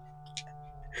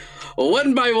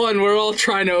 One by one, we're all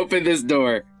trying to open this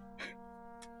door.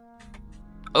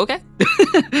 Okay.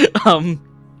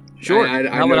 Sure. I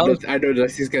know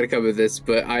Dusty's gonna come with this,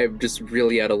 but I'm just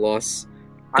really at a loss.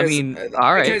 I mean,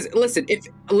 all right. Because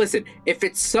if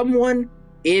it's someone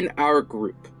in our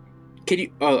group, can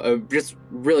you just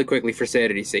really quickly for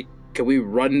sanity's sake, can we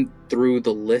run through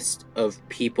the list of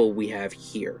people we have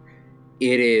here?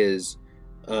 It is.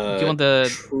 Do you want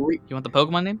the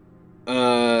Pokemon name?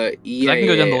 Yeah. I can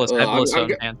go down the list. I have the list I'm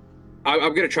on hand.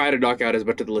 I'm gonna try to knock out as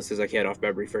much of the list as I can off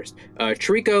memory first.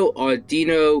 Trico,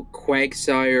 Audino,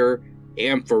 Quagsire,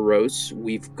 Ampharos.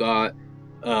 We've got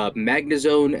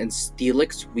Magnezone and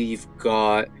Steelix. We've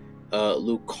got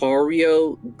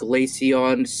Lucario,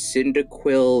 Glaceon,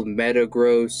 Cyndaquil,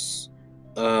 Metagross,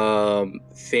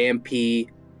 Phanpy,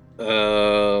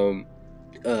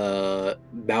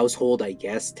 Mousehold, I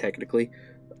guess, technically.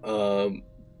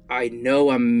 I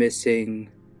know I'm missing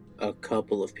a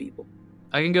couple of people.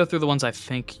 I can go through the ones I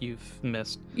think you've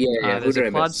missed. Yeah. There's a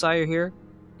Clodsire here.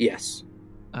 Yes.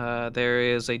 There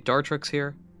is a Dartrix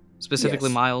here. Specifically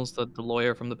Yes. Miles, the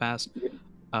lawyer from the past.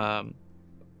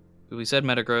 We said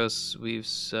Metagross. We've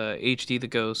HD the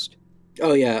Ghost.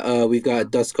 Oh yeah, we've got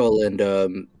Duskull and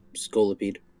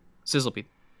Scolipede. Sizzlipede.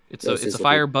 It's Oh, a Sizzlipede.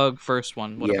 fire bug first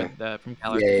one. From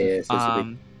Galar. Yeah,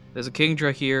 Sizzlipede. There's a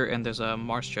Kingdra here, and there's a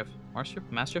Mastiff. Mastiff?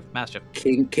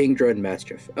 Kingdra and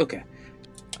Mastiff. Okay.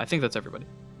 I think that's everybody.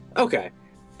 Okay.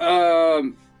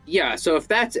 Yeah, so if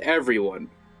that's everyone,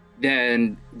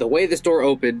 then the way this door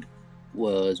opened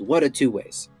was one of two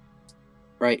ways.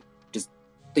 Right? Just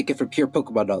thinking from pure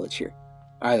Pokemon knowledge here.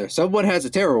 Either someone has a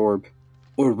Terror Orb,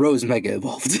 or Rose Mega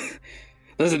evolved.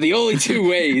 Those are the only two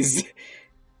ways.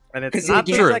 And it's 'Cause not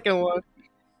the True. second one.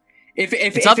 If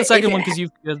It's not the second one because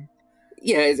you've...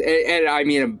 Yeah, and I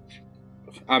mean,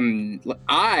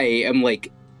 I am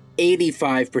like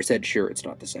 85% sure it's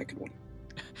not the second one.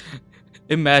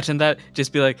 Imagine that.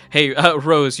 Just be like, hey,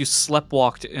 Rose, you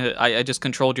sleptwalked. I just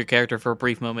controlled your character for a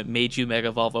brief moment, made you Mega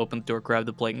Evolve, opened the door, grabbed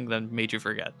the plate, and then made you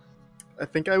forget. I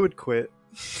think I would quit.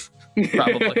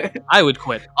 Probably. I would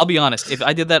quit. I'll be honest. If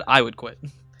I did that, I would quit.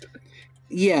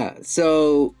 Yeah,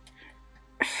 so...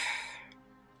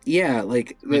 Yeah,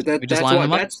 like, that's why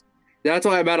I'm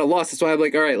at a loss. That's why I'm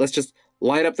like, alright, let's just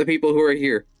line up the people who are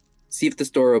here. See if this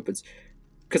door opens.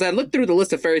 Because I looked through the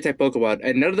list of fairy-type Pokemon,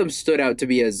 and none of them stood out to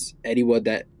me as anyone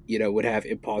that, would have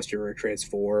Imposter or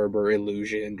Transform or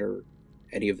Illusion or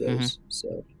any of those.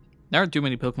 So there aren't too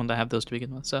many Pokemon that have those to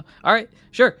begin with. So, all right,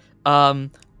 sure.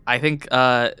 I think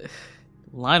line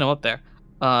them up there.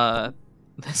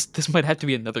 This might have to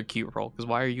be another cute roll, because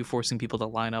why are you forcing people to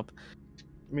line up?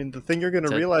 I mean, the thing you're going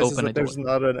to realize is that there's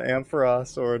not an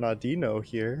Ampharos or an Audino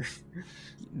here.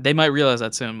 They might realize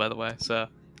that soon, by the way, so...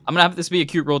 I'm gonna have this be a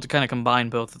cute role to kind of combine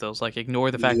both of those. Like,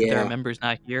 ignore the fact that there are members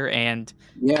not here, and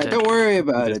don't worry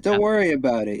about it. Don't worry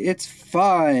about it. It's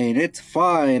fine. It's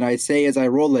fine. I say as I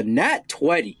roll a nat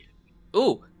 20.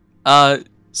 Ooh,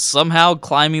 somehow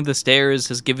climbing the stairs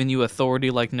has given you authority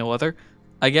like no other,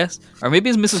 I guess. Or maybe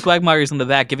it's Mrs. Quagmire's in the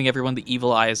back giving everyone the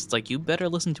evil eyes. It's like, you better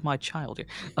listen to my child here.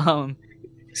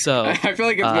 So I feel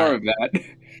like it's more of that.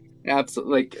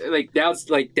 Absolutely, like down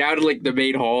to the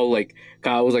main hall. Like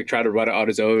Kyle was like trying to run it on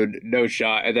his own, no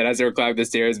shot. And then as they were climbing the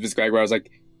stairs, Miss Quagmire was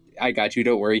like, "I got you,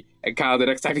 don't worry." And Kyle, the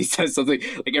next time he says something,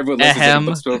 like everyone listens and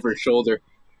looks over his shoulder.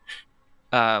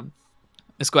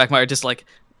 Miss Quagmire just like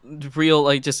real,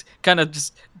 like just kind of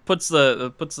just puts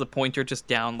the pointer just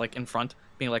down like in front,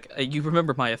 being like, "You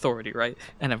remember my authority, right?"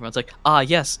 And everyone's like, "Ah,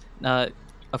 yes,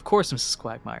 of course, Mrs.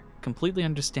 Quagmire. Completely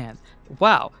understand.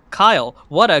 Wow, Kyle,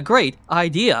 what a great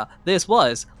idea this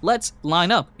was. Let's line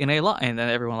up in a line." And then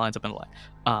everyone lines up in a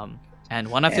line. And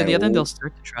one after the other, they'll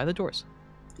start to try the doors.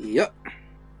 Yep.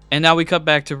 And now we cut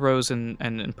back to Rose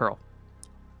and Pearl.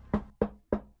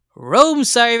 Room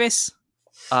service.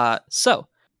 So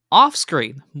off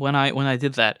screen, when I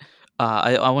did that,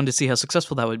 I wanted to see how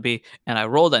successful that would be, and I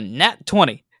rolled a nat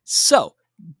 20. So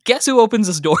guess who opens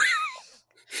this door?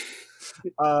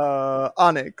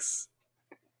 Onyx.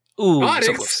 Ooh,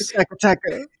 Onyx.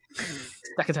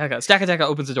 Stakataka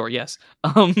opens the door. Yes.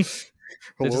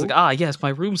 They're just like, yes, my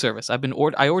room service. I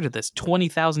ordered this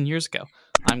 20,000 years ago.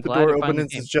 I'm glad. The door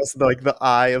opens is just like the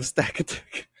eye of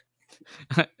Stakataka.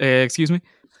 Excuse me.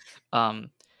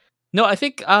 No, I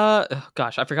think.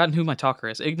 Gosh, I've forgotten who my talker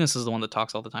is. Ignis is the one that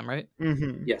talks all the time, right?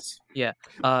 Mm-hmm. Yes. Yeah.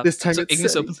 This time so it's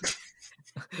Ignis opens.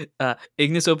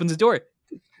 Ignis opens the door.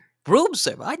 Room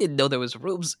service. I didn't know there was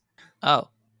rooms. Oh.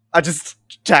 I just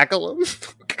tackle him.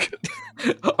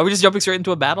 Are we just jumping straight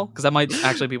into a battle? Because that might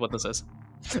actually be what this is.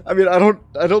 I mean, I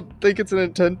don't think it's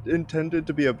intended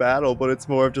to be a battle, but it's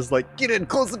more of just like, get in,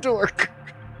 close the door.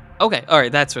 Okay, all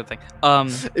right, that sort of thing.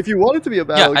 If you want it to be a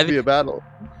battle, it could be a battle.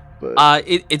 But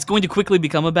it's going to quickly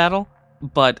become a battle,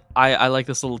 but I like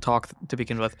this little talk to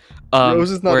begin with.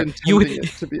 Rose is not intending it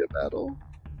to be a battle.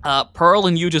 Pearl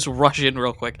and you just rush in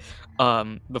real quick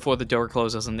before the door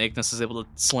closes and Ignis is able to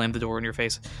slam the door in your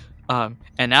face. And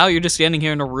now you're just standing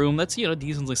here in a room that's,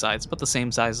 decently sized, but the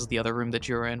same size as the other room that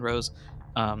you were in, Rose.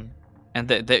 And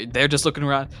they're just looking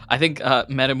around. I think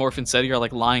Metamorph and Seti are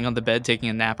like lying on the bed taking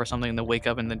a nap or something, and they wake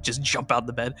up and then just jump out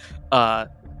the bed.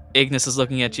 Ignis is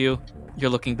looking at you. You're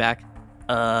looking back.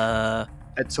 I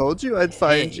told you I'd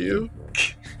find you.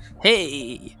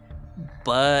 Hey,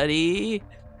 buddy.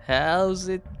 How's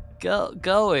it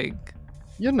going?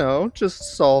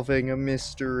 Just solving a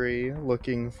mystery,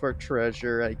 looking for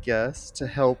treasure, I guess, to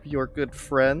help your good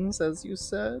friends, as you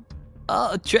said.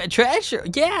 Treasure?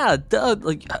 Yeah, duh.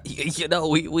 Like,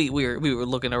 we were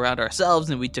looking around ourselves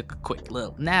and we took a quick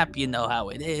little nap. You know how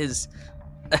it is.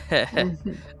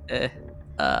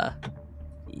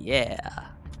 Yeah.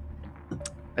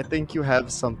 I think you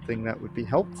have something that would be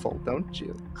helpful, don't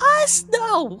you? Us?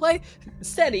 No. What?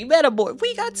 Steady, Metamorph.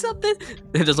 We got something.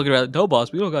 They're just looking around. No,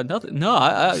 boss. We don't got nothing. No,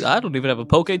 I don't even have a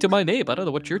Poke to my name. I don't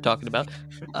know what you're talking about.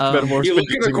 You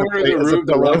look in the corner of the room.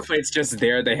 The love plate's just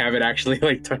there. They haven't actually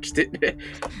touched it.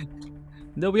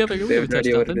 No, we haven't touched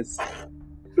nothing.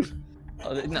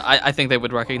 I think they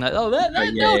would recognize. Oh, that.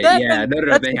 No, they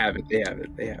haven't.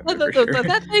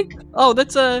 That thing. Oh,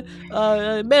 that's a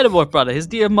Metamorph brother. His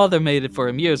dear mother made it for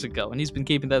him years ago, and he's been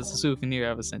keeping that as a souvenir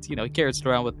ever since. He carries it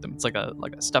around with him. It's like a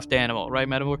stuffed animal, right,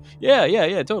 Metamorph?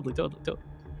 Yeah, totally.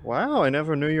 Wow, I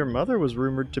never knew your mother was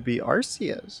rumored to be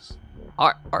Arceus.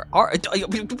 What?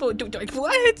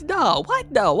 No,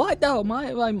 what? No,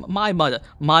 my mother.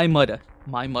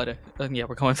 My mother. Yeah,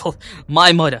 we're going full.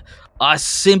 My mother. A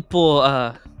simple,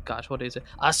 what is it?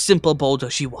 A simple boulder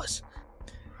she was.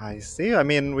 I see. I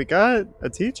mean, we got a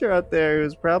teacher out there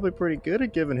who's probably pretty good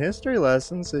at giving history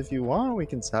lessons. If you want, we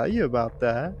can tell you about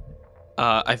that.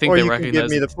 I think Or they you can recognize.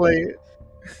 give me the plate.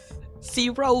 See,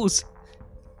 Rose,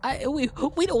 we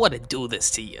don't want to do this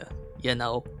to you, you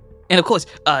know. And of course,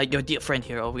 your dear friend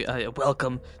here,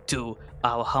 welcome to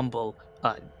our humble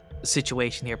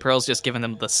situation here. Pearl's just giving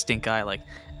them the stink eye, like,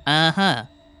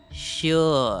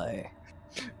 sure.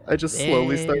 I just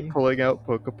slowly start Hey. pulling out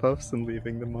Poke Puffs and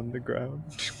leaving them on the ground.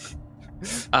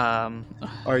 I'm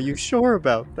Are you sure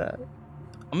about that?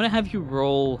 gonna have you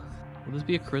roll. Will this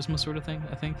be a charisma sort of thing?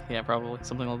 I think, yeah, probably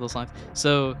something along those lines.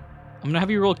 So I'm gonna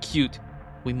have you roll cute.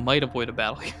 We might avoid a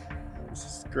battle. This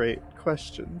is great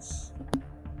questions.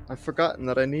 I've forgotten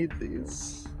that I need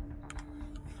these.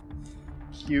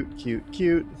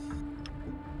 Cute.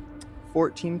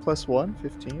 14 plus 1,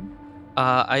 15.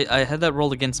 I had that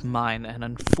rolled against mine, and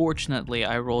unfortunately,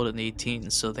 I rolled an 18,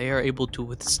 so they are able to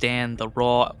withstand the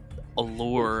raw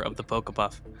allure of the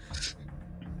Pokepuff.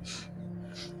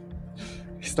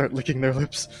 They start licking their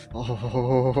lips.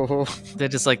 Oh. They're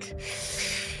just like,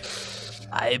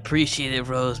 I appreciate it,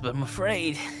 Rose, but I'm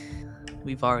afraid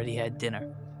we've already had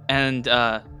dinner. And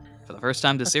for the first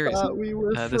time this series, Thought we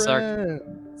were this arc.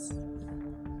 friends.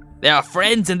 there are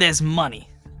friends and there's money.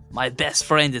 My best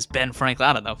friend is Ben Franklin.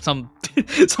 I don't know, some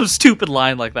stupid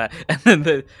line like that. And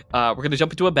then we're gonna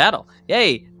jump into a battle.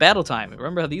 Yay, battle time!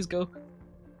 Remember how these go?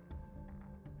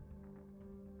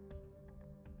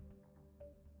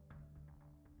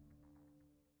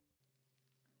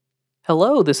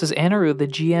 Hello, this is Anaru, the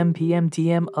GM, PM,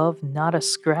 DM of Not a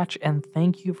Scratch, and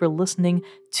thank you for listening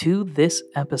to this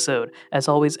episode. As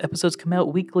always, episodes come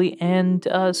out weekly, and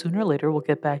sooner or later we'll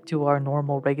get back to our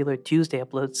normal, regular Tuesday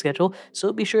upload schedule,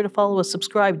 so be sure to follow us,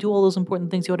 subscribe, do all those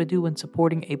important things you ought to do when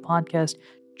supporting a podcast.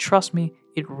 Trust me,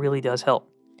 it really does help.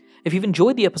 If you've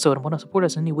enjoyed the episode and want to support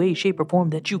us in any way, shape, or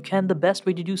form that you can, the best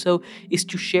way to do so is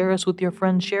to share us with your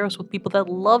friends, share us with people that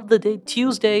love the day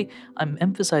Tuesday. I'm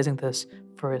emphasizing this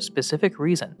for a specific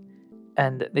reason,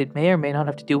 and it may or may not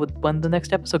have to do with when the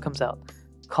next episode comes out.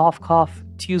 Cough, cough,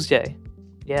 Tuesday.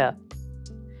 Yeah.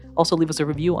 Also, leave us a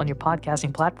review on your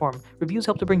podcasting platform. Reviews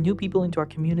help to bring new people into our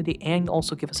community and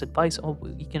also give us advice on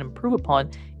what we can improve upon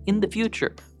in the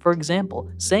future. For example,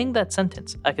 saying that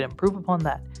sentence, I can improve upon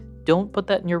that. Don't put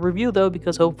that in your review, though,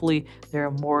 because hopefully there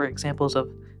are more examples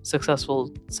of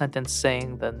successful sentence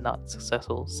saying than not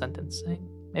successful sentence saying.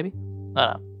 Maybe? I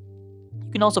don't know.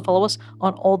 You can also follow us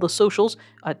on all the socials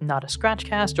at Not a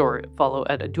Scratchcast, or follow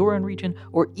at Aduran Region,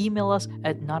 or email us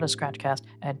at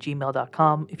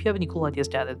notascratchcast@gmail.com if you have any cool ideas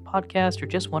to add to the podcast or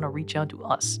just want to reach out to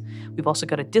us. We've also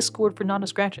got a Discord for Not a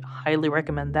Scratch. I highly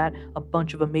recommend that. A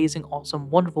bunch of amazing, awesome,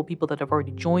 wonderful people that have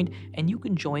already joined, and you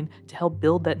can join to help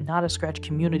build that Not a Scratch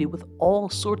community with all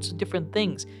sorts of different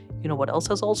things. You know what else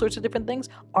has all sorts of different things?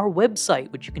 Our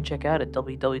website, which you can check out at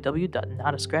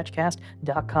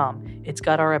www.notascratchcast.com. It's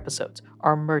got our episodes,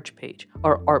 our merch page,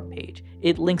 our art page.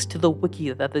 It links to the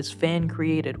wiki that this fan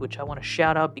created, which I want to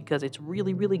shout out because it's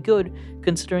really, really good,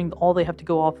 considering all they have to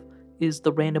go off is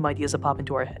the random ideas that pop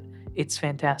into our head. It's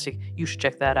fantastic. You should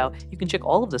check that out. You can check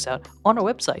all of this out on our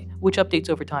website, which updates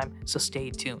over time, so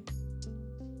stay tuned.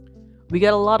 We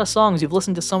got a lot of songs. You've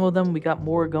listened to some of them. We got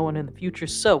more going in the future.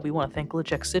 So we want to thank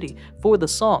Glitchx City for the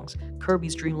songs: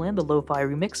 Kirby's Dream Land, the Lo-Fi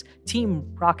Remix, Team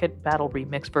Rocket Battle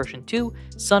Remix version 2,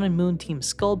 Sun and Moon Team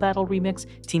Skull Battle Remix,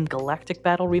 Team Galactic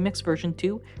Battle Remix version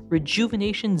 2,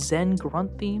 Rejuvenation Zen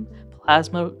Grunt Theme,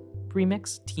 Plasma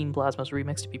Remix, Team Plasma's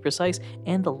Remix to be precise,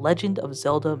 and the Legend of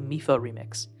Zelda Mifa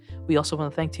Remix. We also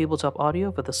want to thank Tabletop Audio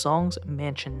for the songs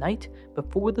Mansion Night,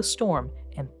 Before the Storm,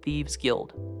 and Thieves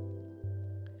Guild.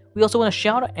 We also want to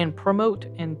shout out and promote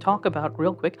and talk about,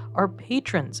 real quick, our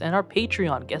patrons and our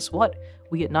Patreon. Guess what?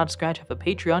 We at Not a Scratch have a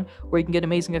Patreon where you can get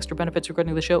amazing extra benefits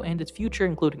regarding the show and its future,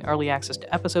 including early access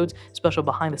to episodes, special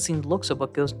behind-the-scenes looks of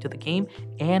what goes into the game,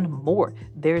 and more.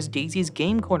 There's Daisy's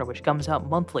Game Corner, which comes out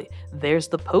monthly. There's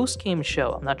the post-game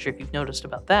show. I'm not sure if you've noticed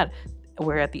about that,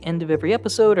 where at the end of every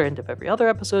episode or end of every other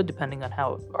episode, depending on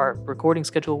how our recording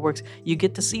schedule works, you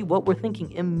get to see what we're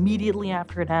thinking immediately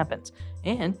after it happens.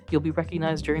 And you'll be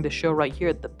recognized during the show right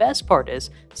here. The best part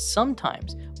is,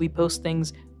 sometimes we post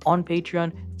things on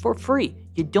Patreon for free.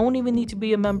 You don't even need to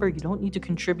be a member. You don't need to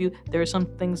contribute. There are some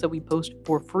things that we post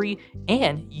for free,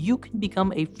 and you can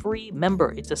become a free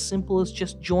member. It's as simple as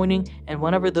just joining, and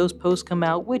whenever those posts come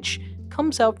out, which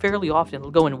comes out fairly often,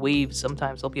 it'll go in waves.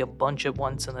 Sometimes there'll be a bunch at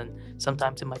once, and then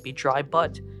sometimes it might be dry.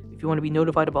 But if If you want to be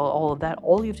notified about all of that,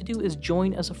 all you have to do is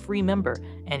join as a free member.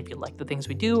 And if you like the things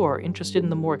we do or are interested in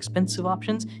the more expensive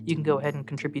options, you can go ahead and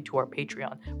contribute to our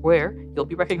Patreon, where you'll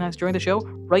be recognized during the show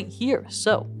right here.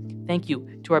 So, thank you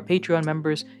to our Patreon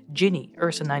members, Ginny,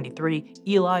 Ursa93,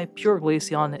 Eli, Pure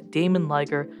Glaceon, Damon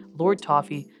Liger, Lord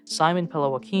Toffee, Simon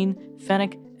Pelajoaquin,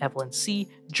 Fennec, Evelyn C.,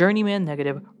 Journeyman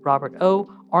Negative, Robert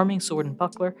O., Arming Sword and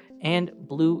Buckler, and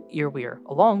Blue Earweir,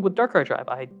 along with Dark Art Drive.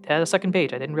 I had a second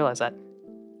page, I didn't realize that.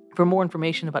 For more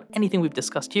information about anything we've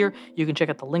discussed here, you can check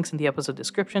out the links in the episode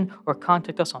description or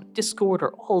contact us on Discord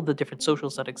or all of the different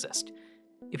socials that exist.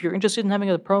 If you're interested in having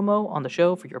a promo on the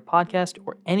show for your podcast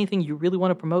or anything you really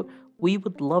want to promote, we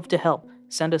would love to help.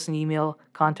 Send us an email,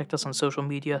 contact us on social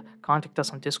media, contact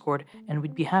us on Discord, and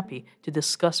we'd be happy to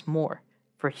discuss more.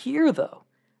 For here, though,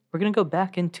 we're going to go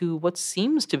back into what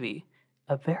seems to be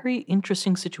a very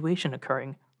interesting situation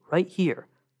occurring right here,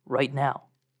 right now.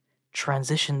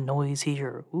 Transition noise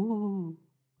here. Ooh.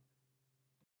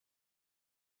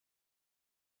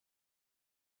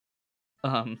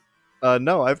 No,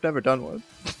 I've never done one.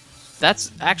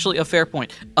 That's actually a fair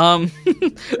point. Well,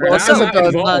 so,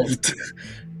 involved.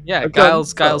 yeah, I've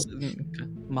Giles,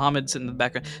 done Mohammed's in the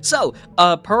background. So,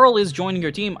 Pearl is joining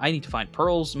your team. I need to find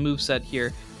Pearl's moveset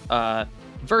here.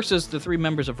 Versus the three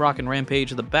members of Rock and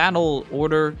Rampage. The battle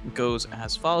order goes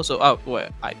as follows. So, I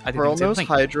didn't Pearl say the knows thing.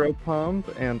 Hydro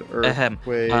Pump and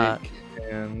Earthquake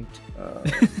and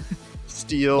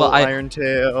Steel, Well, Iron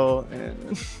Tail,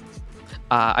 and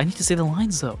I need to say the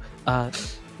lines though.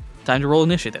 Time to roll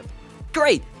initiative.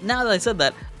 Great. Now that I said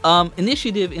that,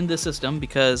 initiative in this system,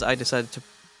 because I decided to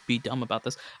be dumb about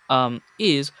this,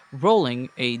 is rolling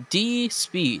a D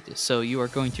speed. So you are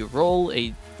going to roll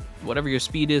a whatever your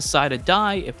speed is side a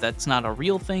die. If that's not a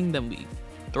real thing, then we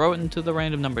throw it into the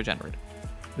random number generator.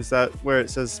 is that where it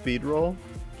says speed roll?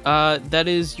 That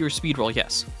is your speed roll.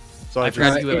 Yes. So I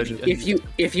forgot to do it.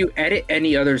 If you edit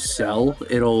any other cell,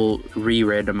 it'll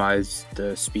re-randomize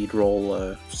the speed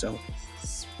roll cell.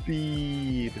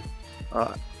 Speed.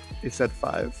 It said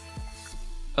 5.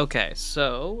 Okay.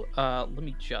 So let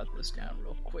me jot this down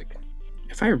real quick.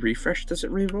 If I refresh, does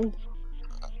it re-roll?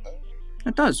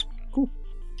 It does. Cool.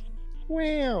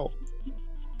 Wow.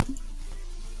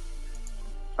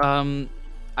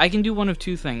 I can do one of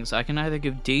two things. I can either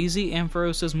give Daisy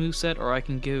Ampharos' moveset, or I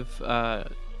can give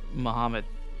Muhammad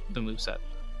the moveset.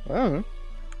 Oh.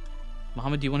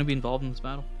 Muhammad, do you want to be involved in this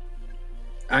battle?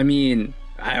 I mean,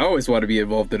 I always want to be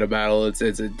involved in a battle.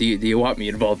 Do you want me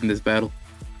involved in this battle?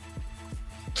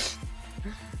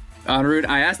 Honorud,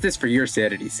 I asked this for your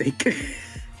sanity's sake.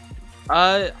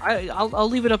 I'll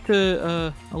leave it up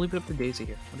to Daisy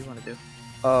here. What do you want to do?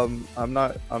 I'm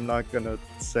not gonna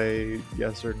say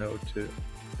yes or no to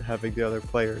having the other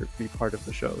player be part of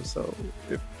the show. So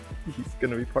if he's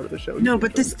gonna be part of the show, No,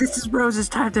 but this is Rose's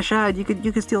time to shine. You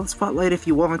can steal the spotlight if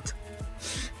you want.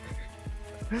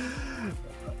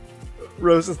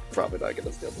 Rose is probably not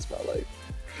gonna steal the spotlight.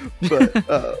 But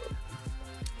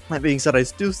that being said, I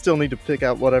do still need to pick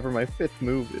out whatever my 5th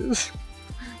move is.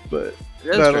 But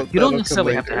That's true. You don't that'll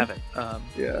necessarily come have to later. have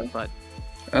it. Yeah. But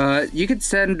You could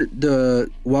send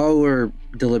while we're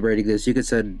deliberating this, you could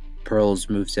send Pearl's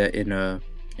moveset in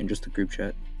just the group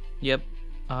chat. yep.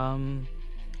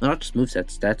 Not just moveset,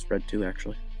 stat spread too,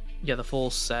 actually. Yeah, the full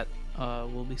set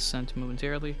will be sent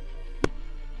momentarily.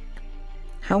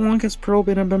 How long has Pearl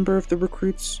been a member of the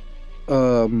recruits?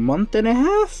 A month and a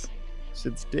half?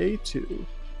 Since day 2.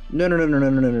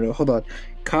 No. Hold on.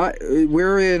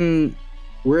 We're in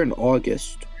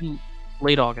August.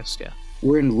 Late August, yeah.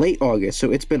 We're in late August,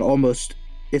 so it's been almost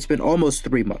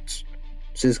 3 months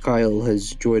since Kyle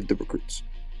has joined the recruits.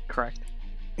 Correct.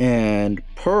 And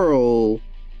Pearl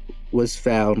was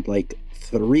found like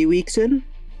 3 weeks in,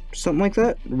 something like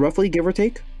that, roughly, give or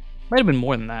take. Might have been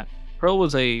more than that. Pearl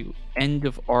was a end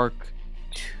of arc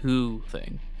 2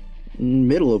 thing.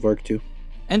 Middle of arc 2.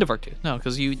 End of arc 2. No,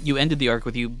 because you ended the arc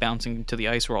with you bouncing to the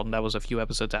ice world, and that was a few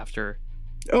episodes after.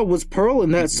 Oh, was Pearl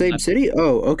in that same city?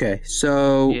 Oh, okay.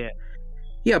 So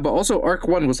yeah, but also arc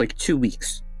 1 was like 2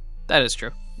 weeks. That is true.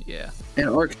 Yeah. And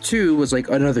arc 2 was like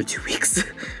another 2 weeks.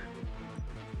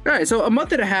 Alright, so a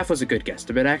month and a half was a good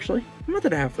guesstimate, actually. A month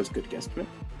and a half was a good guesstimate.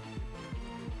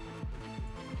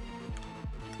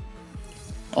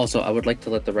 Also, I would like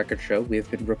to let the record show we have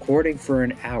been recording for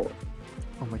an hour.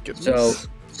 Oh my goodness.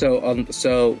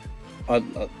 So,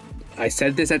 I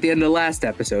said this at the end of the last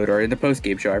episode or in the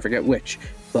post-game show, I forget which.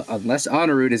 But unless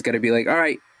Honorud is going to be like, all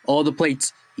right, all the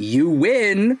plates, you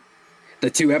win, the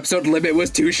 2-episode limit was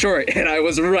too short, and I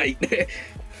was right.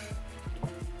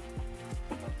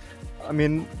 I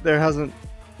mean, there hasn't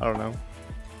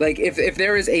Like, if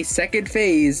there is a second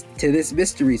phase to this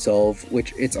mystery solve,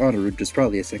 which it's en route, there's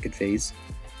probably a second phase.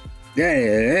 I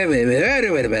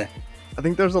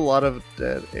think there's a lot of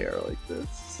dead air like this.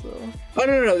 So. Oh,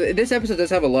 no. This episode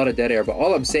does have a lot of dead air, but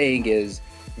all I'm saying is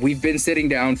we've been sitting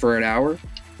down for an hour.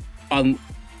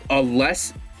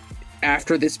 Unless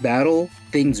after this battle,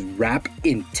 things wrap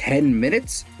in 10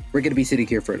 minutes, we're going to be sitting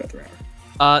here for another hour.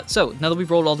 So now that we've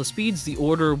rolled all the speeds, the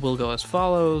order will go as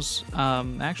follows.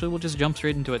 Actually, we'll just jump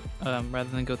straight into it rather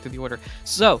than go through the order.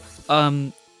 So,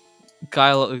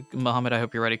 Kyle, Muhammad, I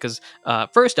hope you're ready, because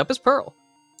first up is Pearl.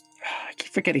 I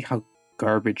keep forgetting how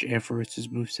garbage Ampharos'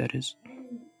 moveset is.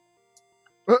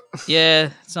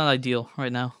 Yeah, it's not ideal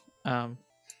right now.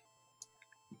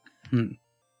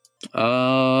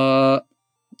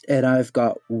 And I've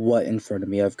got what in front of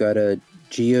me? I've got a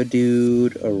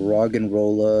Geodude, a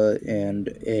Roggenrola, and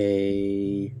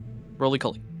a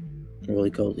Roly-Coly.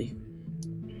 Roly-Coly.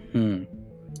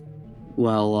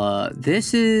 Well,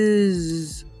 this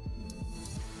is...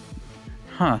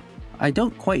 I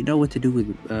don't quite know what to do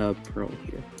with Pearl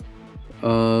here.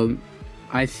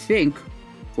 I think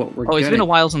what we're it's been a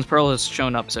while since Pearl has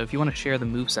shown up, so if you want to share the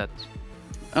movesets.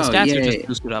 The stats are just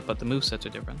boosted up, but the movesets are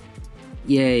different.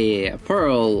 Yeah.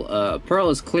 Pearl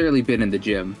has clearly been in the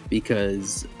gym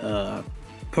because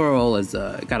Pearl has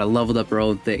got leveled up her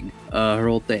own thing. Her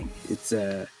whole thing. It's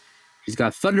she's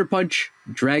got Thunder Punch,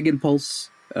 Dragon Pulse,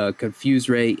 Confuse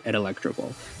Ray, and Electro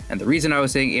Ball. And the reason I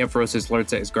was saying Ampharos' learn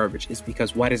set is garbage is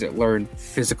because why does it learn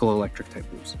physical electric type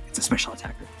moves? It's a special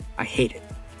attacker. I hate it.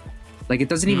 Like, it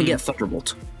doesn't even get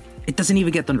Thunderbolt. It doesn't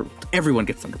even get Thunderbolt. Everyone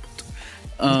gets Thunderbolt.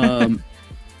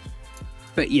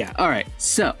 But yeah, all right.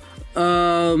 So,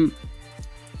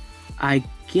 I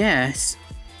guess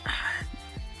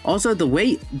also the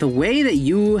way that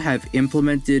you have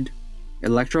implemented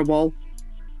Electro Ball,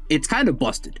 it's kind of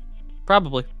busted.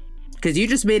 Probably. Because you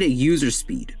just made it user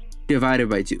speed divided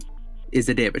by 2 is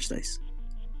the damage dice.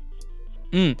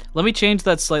 Let me change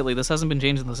that slightly. This hasn't been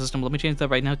changed in the system. Let me change that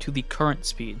right now to the current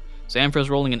speed. So Ampharos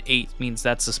rolling an 8 means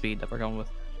that's the speed that we're going with.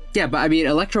 Yeah, but I mean,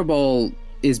 Electro Ball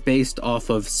is based off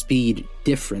of speed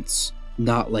difference,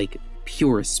 not like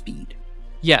pure speed.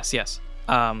 Yes.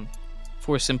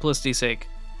 For simplicity's sake,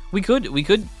 we could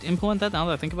implement that now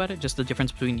that I think about it. Just the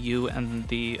difference between you and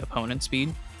the opponent's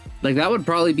speed. Like, that would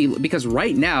probably be because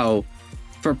right now,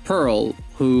 for Pearl,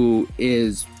 who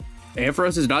is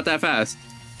Ampharos is not that fast.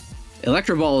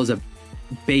 Electro Ball is a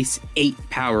base 8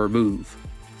 power move.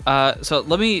 So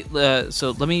let me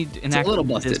enact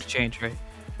this change, right?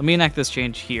 Let me enact this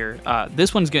change here.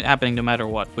 This one's happening no matter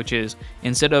what, which is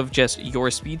instead of just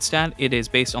your speed stat, it is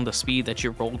based on the speed that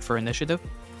you rolled for initiative.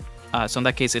 So in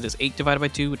that case, it is 8 divided by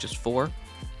 2, which is 4.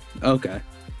 Okay.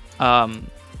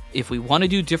 If we want to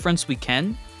do difference, we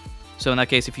can. So in that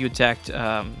case, if you attacked,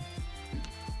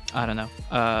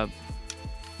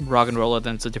 Roggenrola,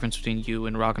 then it's the difference between you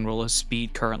and Roggenrola's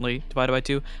speed currently divided by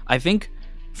 2. I think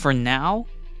for now,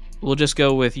 we'll just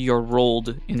go with your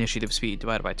rolled initiative speed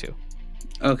divided by 2.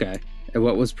 Okay. And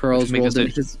what was Pearl's rolled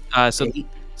initiative?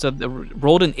 So the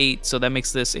rolled an 8, so that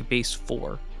makes this a base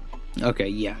 4. Okay,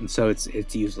 yeah, and so it's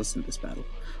useless in this battle.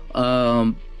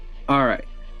 All right.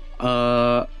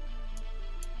 I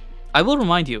will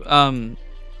remind you,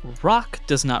 rock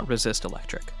does not resist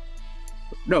electric.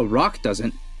 No, rock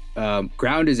doesn't.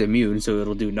 Ground is immune, so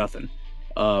it'll do nothing.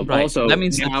 Right. Also, that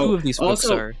means now, the 2 of these folks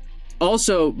are...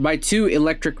 Also, my 2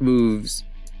 electric moves...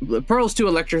 Pearl's 2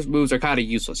 electric moves are kind of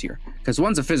useless here, because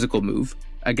one's a physical move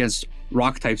against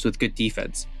rock types with good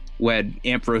defense, when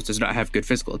Ampharos does not have good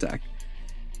physical attack.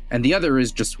 And the other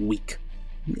is just weak,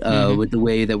 with the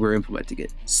way that we're implementing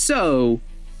it. So,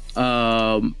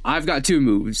 I've got 2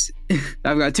 moves.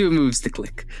 I've got 2 moves to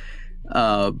click.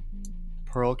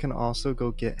 Pearl can also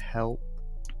go get help.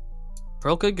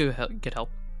 Pearl could go get help.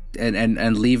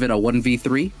 And leave it a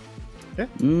 1v3? Yeah.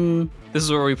 This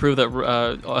is where we prove that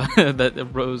that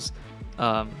Rose...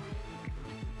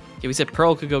 we said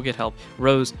Pearl could go get help.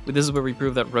 Rose... This is where we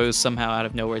prove that Rose somehow out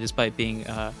of nowhere, despite being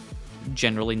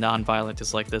generally non-violent,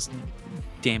 is like this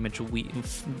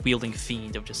damage-wielding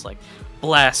fiend of just like,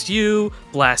 blast you,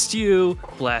 blast you,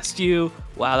 blast you.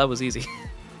 Wow, that was easy.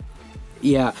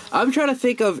 Yeah, I'm trying to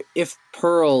think of if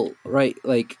Pearl, right,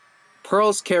 like,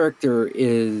 Pearl's character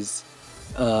is,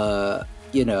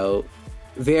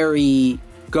 very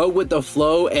go with the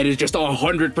flow and is just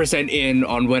 100% in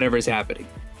on whatever's happening.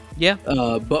 Yeah.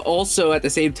 But also at the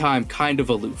same time, kind of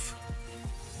aloof.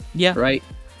 Yeah. Right?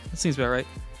 That seems about right.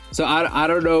 So I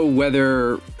don't know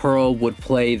whether Pearl would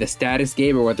play the status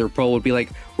game or whether Pearl would be like,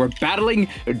 we're battling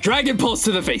Dragon Pulse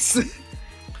to the face.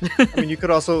 I mean, you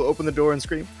could also open the door and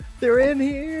scream, "They're in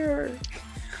here!"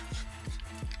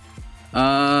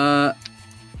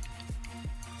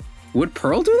 Would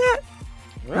Pearl do that?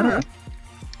 I don't know.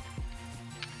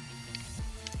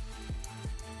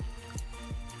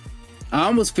 I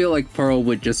almost feel like Pearl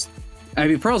would just... I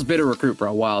mean, Pearl's been a recruit for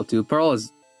a while, too. Pearl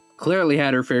has clearly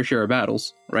had her fair share of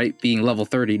battles, right? Being level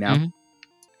 30 now. Mhm.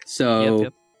 So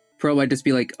Yep. Pearl might just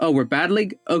be like, oh, we're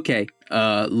battling? Okay.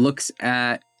 Looks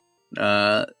at...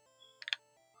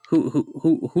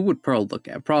 Who would Pearl look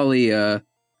at? Probably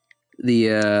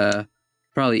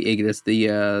probably Ignis,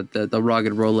 the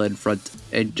rugged roller in front,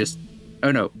 and just...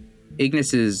 Oh, no.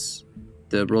 Ignis is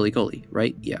the roly-coly,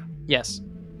 right? Yeah. Yes.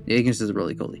 Ignis is a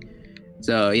roly-coly.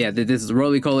 So, yeah, this is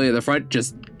roly-coly at the front,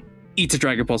 just eats a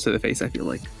Dragon Pulse to the face, I feel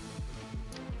like.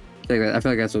 I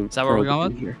feel like that's what... Is that what we're Pearl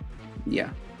going would do here. Yeah.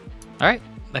 All right.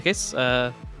 In that case,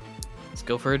 let's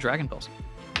go for a Dragon Pulse.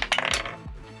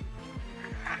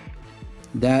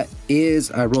 That is...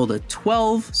 I rolled a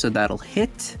 12, so that'll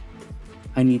hit.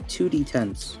 I need 2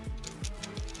 d10s.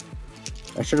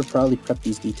 I should have probably prepped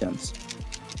these d10s.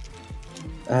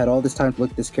 I had all this time to look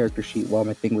at this character sheet while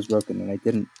my thing was broken, and I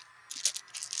didn't.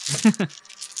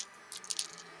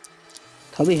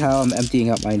 Tell me how I'm emptying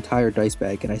out my entire dice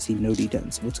bag and I see no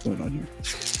d10s. What's going on here?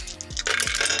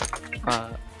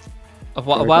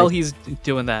 While he's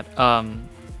doing that,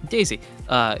 Daisy,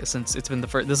 since it's been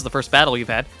this is the first battle you've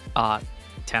had,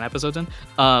 10 episodes in.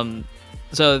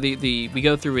 So we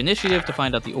go through initiative to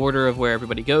find out the order of where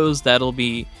everybody goes. That'll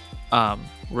be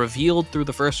revealed through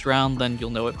the first round. Then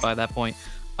you'll know it by that point.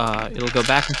 It'll go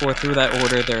back and forth through that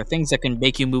order. There are things that can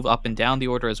make you move up and down the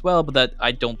order as well, but that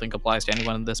I don't think applies to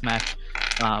anyone in this match.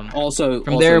 From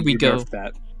there we go.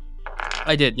 That.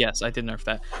 I did nerf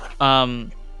that.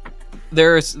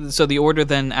 So the order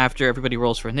then, after everybody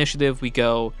rolls for initiative, we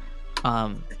go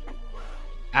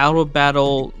out of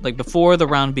battle. Like before the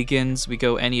round begins, we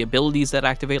go any abilities that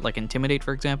activate, like Intimidate,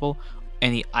 for example.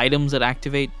 Any items that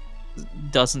activate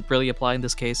doesn't really apply in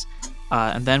this case.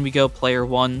 And then we go player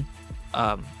 1,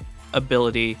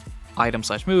 ability, item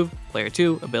 / move, player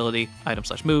 2, ability, item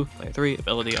 / move, player 3,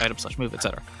 ability, item / move,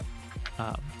 etc.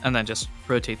 And then just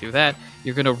rotate through that.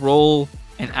 You're going to roll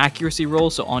an accuracy roll.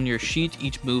 So on your sheet,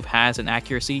 each move has an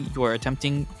accuracy. You are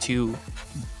attempting to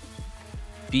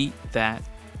beat that.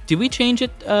 Did we change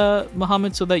it,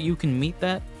 Muhammad, so that you can meet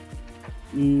that?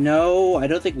 No, I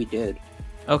don't think we did.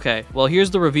 Okay, well,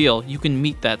 here's the reveal. You can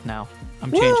meet that now.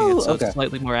 I'm changing it, so okay. it's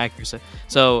slightly more accuracy.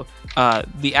 So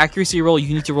the accuracy roll,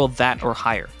 you need to roll that or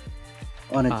higher.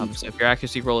 On a d20. So if your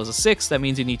accuracy roll is a 6, that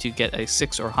means you need to get a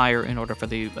 6 or higher in order for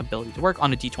the ability to work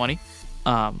on a d20.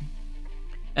 And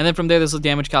then from there, there's a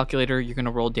damage calculator. You're going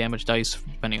to roll damage dice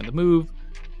depending on the move.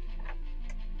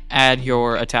 Add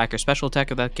your attack or special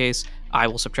attack in that case. I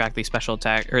will subtract the special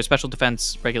attack or special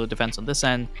defense, regular defense on this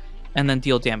end, and then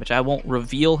deal damage. I won't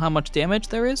reveal how much damage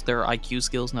there is. There are IQ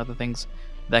skills and other things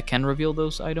that can reveal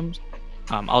those items.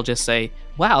 I'll just say,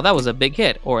 wow, that was a big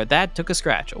hit, or that took a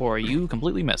scratch, or you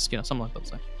completely missed, something like those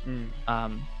things.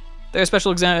 There are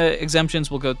special exemptions.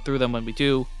 We'll go through them when we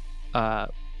do.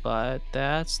 But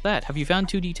that's that. Have you found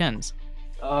 2 d10s?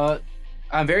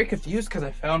 I'm very confused because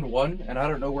I found one and I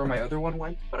don't know where my other one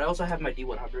went. But I also have my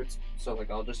D100s, so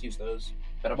I'll just use those.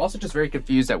 But I'm also just very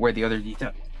confused at where the other D10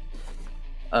 went.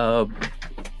 All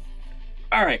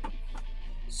right.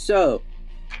 So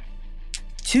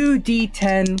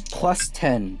 2d10 plus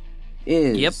 10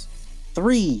 is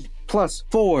 3 plus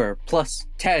 4 plus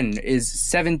 10 is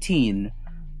 17.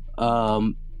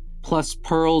 Plus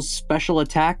Pearl's special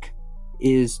attack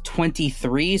is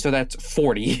 23, so that's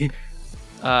 40.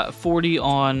 40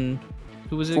 on...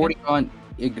 Who was it 40 again? on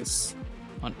Ignis.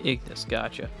 On Ignis,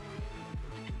 gotcha.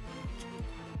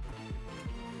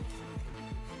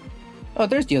 Oh,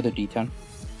 there's the other D10.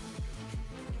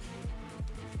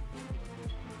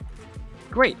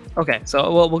 Great. Okay,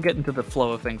 so we'll get into the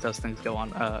flow of things as things go on,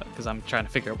 because I'm trying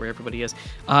to figure out where everybody is.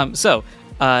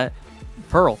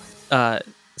 Pearl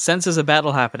senses a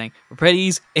battle happening.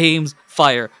 Readies, aims,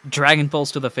 fire. Dragon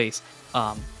Pulse to the face.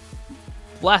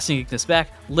 Blasting Ignis back,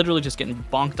 literally just getting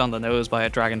bonked on the nose by a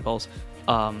Dragon Pulse.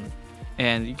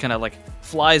 And he kind of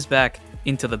flies back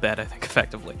into the bed, I think,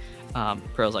 effectively.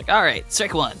 Pearl's like, all right,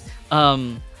 strike one.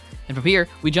 And from here,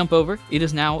 we jump over. It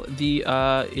is now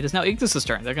Ignis'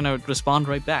 turn. They're gonna respond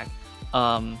right back.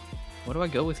 What do I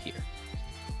go with here?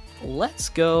 Let's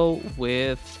go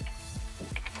with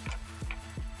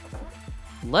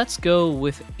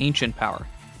Ancient Power.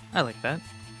 I like that.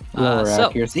 Lower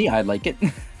accuracy, I like it.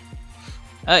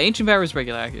 Ancient Power is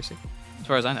regular accuracy, as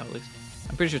far as I know, at least.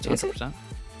 I'm pretty sure it's 100%.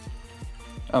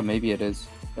 Oh, maybe it is.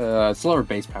 It's lower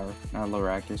base power, not lower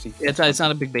accuracy. It's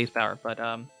not a big base power, but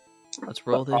let's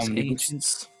roll this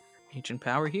Ancient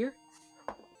Power here.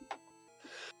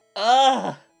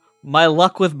 My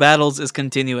luck with battles is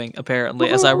continuing, apparently.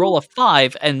 As I roll a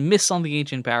 5 and miss on the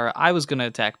Ancient Power, I was going to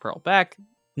attack Pearl back.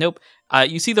 Nope.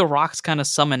 You see the rocks kind of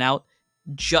summon out,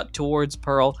 jut towards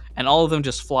Pearl, and all of them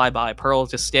just fly by. Pearl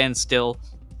just stands still,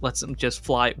 lets them just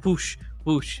fly. Whoosh,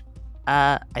 whoosh.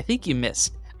 I think you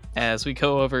missed. As we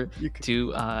go over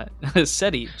to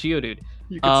Seti, Geodude.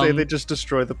 You could say they just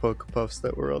destroy the Pokepuffs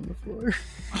that were on the floor.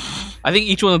 I think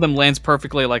each one of them lands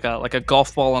perfectly like a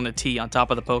golf ball on a tee on top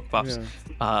of the Pokepuffs.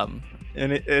 Yeah.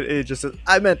 And it just says,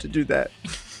 I meant to do that.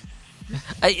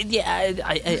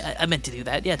 I meant to do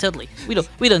that. Yeah, totally. We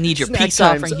don't need your Snack peace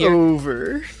time's offering here.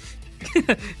 over.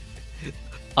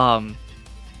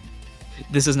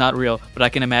 This is not real, but I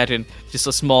can imagine just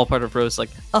a small part of Rose like,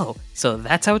 oh, so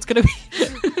that's how it's gonna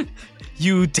be.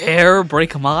 You dare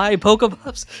break my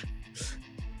Pokepuffs?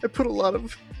 I put a lot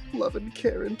of love and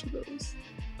care into those.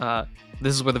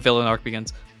 This is where the villain arc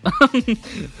begins.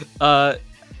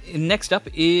 Next up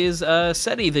is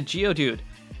Seti, the Geodude.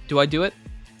 Do I do it?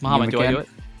 Muhammad, do I do it?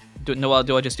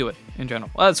 Do I just do it in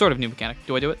general? Well, it's sort of new mechanic.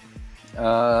 Do I do it?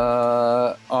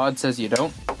 Odd says you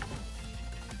don't.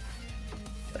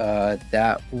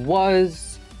 That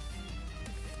was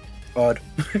odd.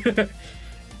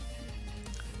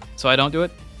 So I don't do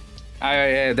it?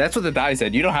 That's what the die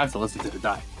said. You don't have to listen to the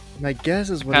die. My guess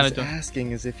is what Kinda he's don't.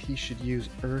 asking is if he should use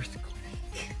Earthquake.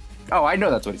 Oh, I know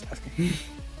that's what he's asking.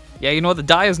 Yeah, you know what? The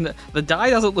die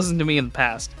doesn't listen to me in the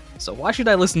past. So why should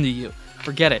I listen to you?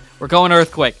 Forget it. We're going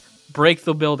Earthquake. Break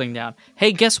the building down.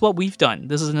 Hey, guess what we've done?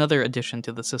 This is another addition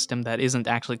to the system that isn't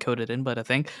actually coded in, but I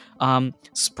think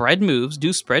spread moves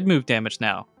do spread move damage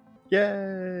now.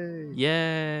 Yay!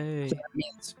 Yay! So that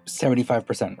means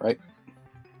 75%, right?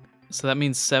 So that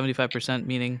means 75%,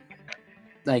 meaning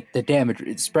Like the damage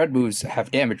spread moves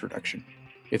have damage reduction.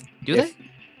 Do they?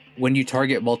 When you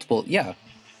target multiple, yeah.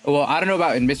 Well, I don't know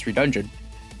about in Mystery Dungeon,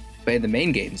 but in the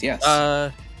main games, yes.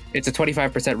 It's a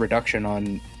 25% reduction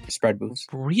on spread moves.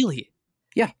 Really?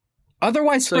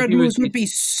 Otherwise, So if spread you moves would- would be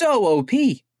so OP.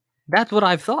 That's what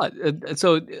I've thought.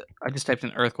 So I just typed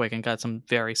in Earthquake and got some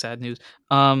very sad news.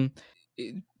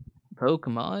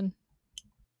 Pokemon?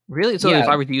 Really? So Yeah. if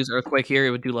I were to use Earthquake here,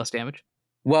 it would do less damage?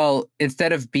 Well,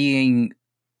 instead of being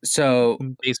so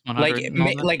Base 100? like and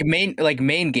all that?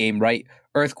 main game, right?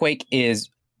 Earthquake is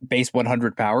base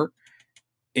 100 power.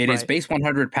 It is Right. base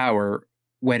 100 power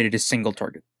when it is single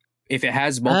target. If it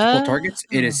has multiple targets,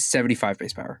 it is 75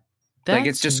 base power. Like,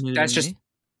 it's just- new that's to just- me.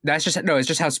 It's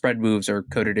just how spread moves are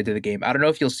coded into the game. I don't know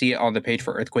if you'll see it on the page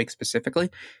for Earthquake specifically.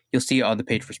 You'll see it on the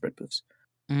page for spread moves.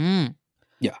 Mm.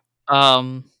 Yeah.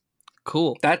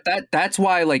 Cool. That's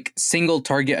why like single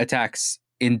target attacks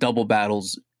in double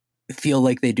battles feel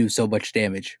like they do so much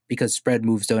damage because spread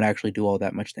moves don't actually do all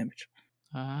that much damage.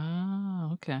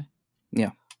 Ah, okay.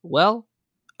 Yeah. Well,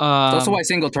 It's also why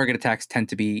single target attacks tend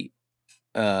to be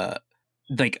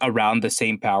like around the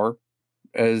same power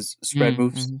as spread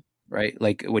moves, right?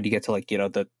 Like when you get to like,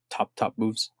 the top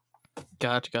moves.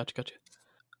 Gotcha.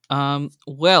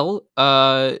 Well,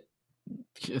 that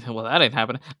ain't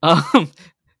happening.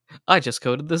 I just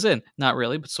coded this in. Not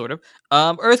really, but sort of.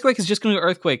 Earthquake is just going to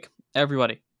Earthquake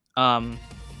everybody. When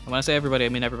I say everybody, I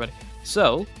mean everybody.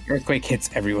 So, Earthquake hits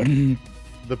everyone.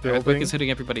 The Earthquake building. is hitting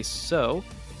everybody. So,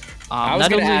 I was not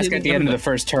going to only ask hitting at the end of the everybody-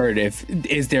 first turn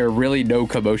is there really no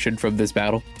commotion from this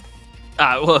battle?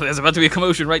 Well, there's about to be a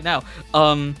commotion right now.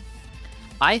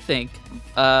 I think,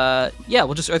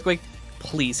 we'll just Earthquake.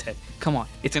 Please hit. Come on.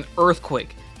 It's an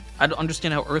Earthquake. I don't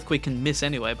understand how Earthquake can miss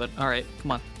anyway, but alright,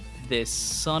 come on. This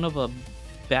son of a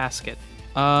basket.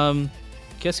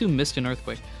 Guess who missed an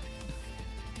Earthquake?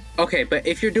 Okay, but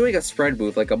if you're doing a spread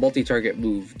move, like a multi-target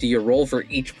move, do you roll for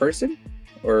each person?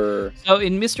 Or So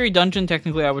in Mystery Dungeon,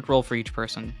 technically I would roll for each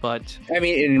person, but I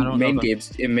mean I in don't know main about- games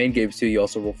too, you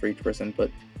also roll for each person, but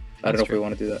I don't That's know if true. we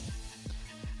want to do that.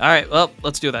 alright, well,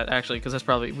 let's do that actually, because that's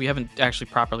probably, we haven't actually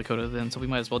properly coded it in, so we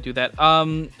might as well do that.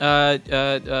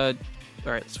 Alright,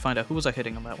 let's find out. Who was I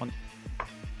hitting on that one?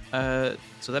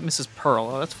 So that misses Pearl.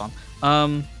 Oh, that's fun.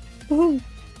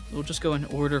 We'll just go in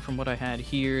order from what I had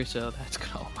here. So that's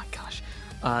gonna. Oh my gosh,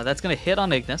 that's gonna hit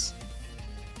on Ignis.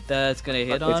 That's gonna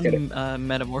hit It's on gonna-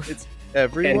 Metamorph.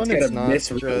 Everyone And it's is gonna not miss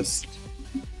just. Rose.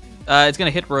 It's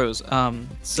gonna hit Rose.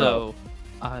 So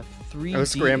 3. I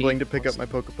was scrambling to pick up my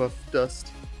Pokepuff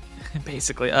dust.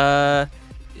 Basically.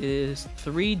 Is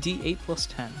 3d8 plus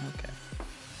 10. Okay.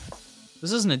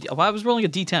 This isn't a. Well, I was rolling a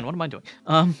d10. What am I doing?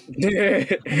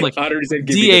 Like, 100%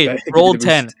 D8, roll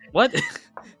 10. What?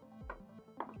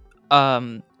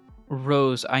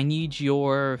 Rose, I need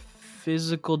your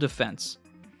physical defense.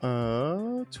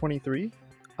 23.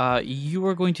 You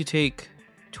are going to take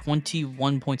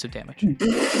 21 points of damage.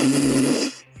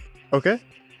 Okay.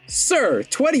 Sir,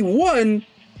 21?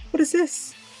 What is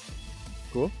this?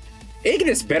 Cool.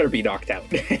 Ignis better be knocked out.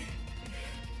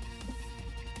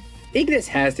 Ignis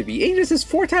has to be. Ignis is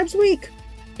 4 times weak.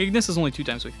 Ignis is only 2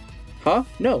 times weak. Huh?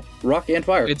 No. Rock and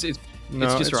fire. It's No,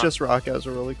 just it's rock. just rock as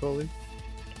a roly-poly.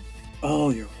 Oh,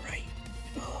 you're right.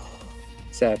 Oh,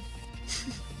 sad.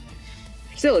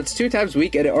 Still, it's 2 times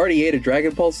weak and it already ate a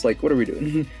Dragon Pulse. Like, what are we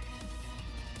doing?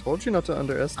 Told you not to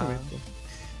underestimate them.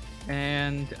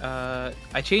 And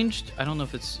I changed. I don't know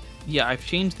if it's. Yeah, I've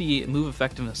changed the move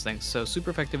effectiveness thing. So super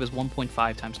effective is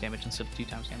 1.5 times damage instead of 2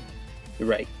 times damage.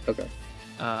 Right. Okay.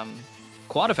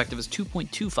 Quad effective is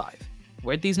 2.25.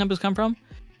 Where'd these numbers come from?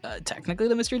 Technically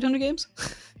the Mystery Dungeon games,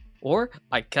 or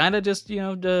I kind of just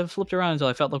flipped around until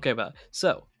I felt okay about it.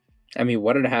 So, I mean,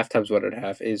 1.5 times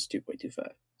 1.5 is 2.25.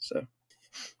 So,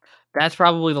 that's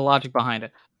probably the logic behind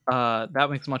it. That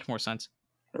makes much more sense.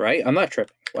 right? I'm not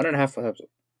tripping. 1.5 times.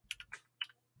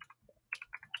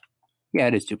 Yeah,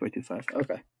 it is 2.25.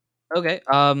 Okay. Okay.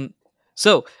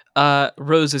 So,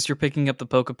 Rose, as you're picking up the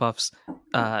Pokepuffs,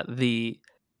 the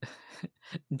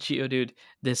Geodude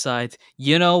decides,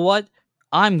 you know what?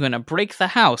 I'm gonna break the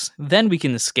house. Then we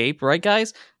can escape, right,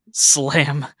 guys?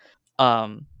 Slam.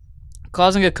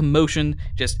 Causing a commotion.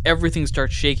 Just everything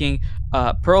starts shaking.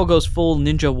 Pearl goes full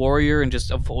Ninja Warrior and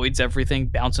just avoids everything,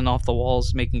 bouncing off the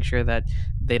walls, making sure that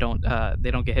they don't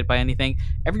get hit by anything.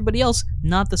 Everybody else,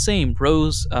 not the same.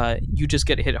 Rose, you just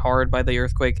get hit hard by the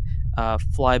earthquake.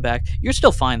 Fly back. You're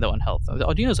still fine though in health.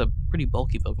 Audino's a pretty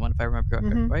bulky Pokemon, if I remember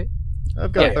correctly, Mhm. right?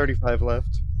 I've got Yeah. 35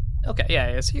 left. Okay,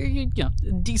 yeah. So you know,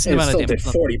 a decent And it amount still of did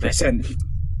damage. 40%.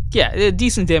 Yeah,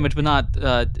 decent damage, but not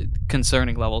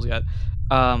concerning levels yet.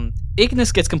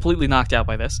 Ignis gets completely knocked out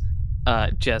by this.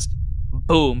 Just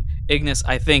boom. Ignis,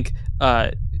 I think,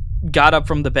 got up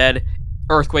from the bed.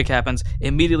 Earthquake happens.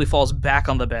 Immediately falls back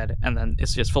on the bed, and then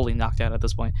it's just fully knocked out at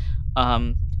this point.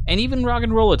 And even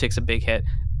Roggenrola takes a big hit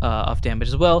of damage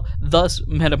as well. Thus,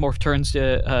 Metamorph turns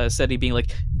to Seti, being like,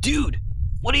 "Dude,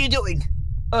 what are you doing?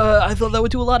 I thought that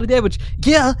would do a lot of damage."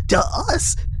 "Yeah, to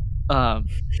us."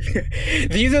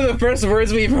 These are the first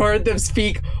words we've heard them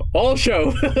speak all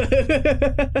show.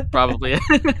 Probably.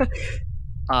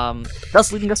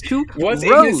 Thus leading us to Once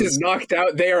Rose. Ignis is knocked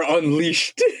out, they are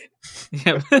unleashed.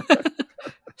 Yeah.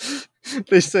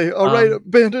 They say, all right, Um,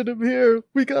 abandon him here.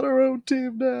 We got our own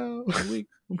team now.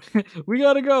 we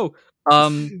gotta go.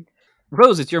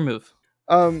 Rose, it's your move.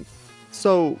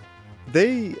 So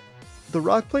the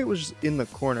rock plate was in the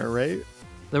corner, right?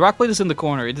 The rock plate is in the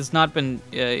corner. It has not been.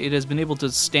 It has been able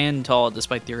to stand tall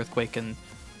despite the earthquake, and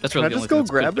that's Can really I the just only go thing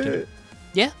that's grab good it?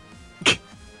 to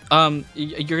do.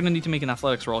 You're gonna need to make an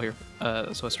athletics roll here,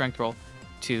 so a strength roll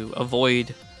to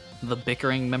avoid the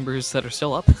bickering members that are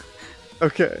still up.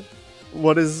 Okay.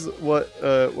 What is that's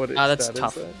stat is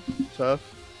tough. that? Tough.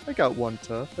 I got 1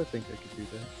 tough. I think I could do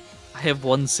that. I have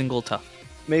 1 single tough.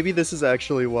 Maybe this is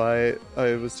actually why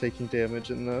I was taking damage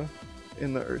in the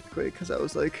earthquake, because I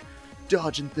was like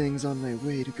dodging things on my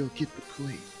way to go get the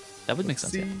plate. That would make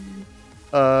sense. Yeah.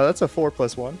 That's a 4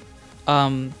 + 1.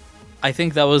 I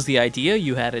think that was the idea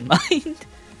you had in mind.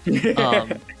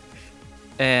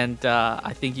 And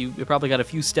I think you probably got a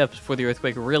few steps before the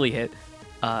earthquake really hit.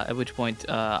 At which point,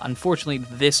 unfortunately,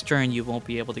 this turn you won't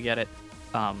be able to get it.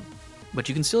 But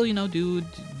you can still, do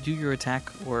your attack,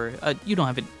 or you don't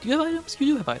have it. Do you have items? You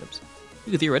do have items.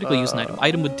 You could theoretically use an item.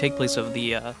 Item would take place of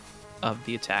the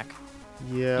attack.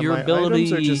 Yeah, Your my items are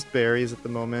ability- just berries at the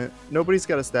moment. Nobody's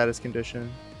got a status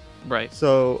condition. Right.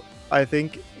 So I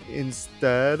think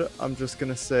instead I'm just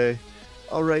gonna say,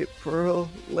 all right, Pearl,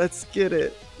 let's get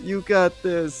it. You got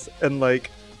this. And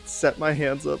set my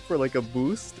hands up for a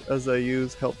boost as I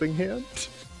use Helping Hand.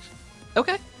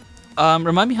 Okay.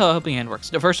 Remind me how Helping Hand works.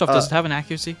 First off, does it have an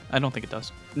accuracy? I don't think it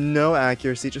does. No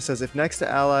accuracy, just says if next to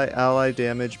ally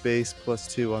damage base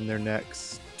 +2 on their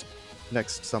next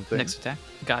something. Next attack.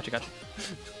 Gotcha.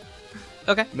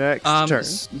 Okay. Next turn.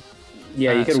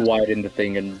 Yeah, you can so- widen the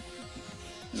thing and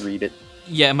read it.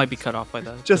 Yeah, it might be cut off by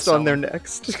the Just the on their cell.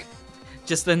 next.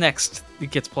 Just the next,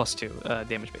 it gets +2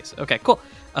 damage base. Okay, cool.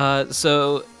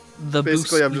 So the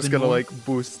Basically, boost I'm just even gonna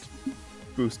more-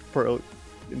 boost Pearl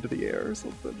into the air or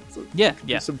something. So Yeah, do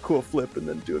yeah. some cool flip and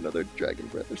then do another Dragon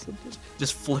Breath or something.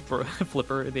 Just flip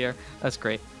her in the air. That's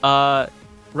great.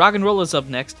 Roggenrola up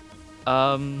next.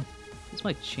 This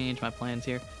might change my plans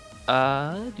here.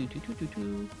 Yeah,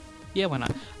 why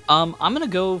not? I'm gonna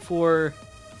go for.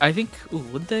 I think. Ooh,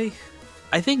 would they?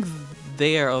 I think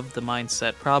they are of the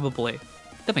mindset. Probably.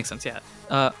 That makes sense.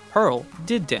 Yeah. Pearl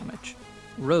did damage.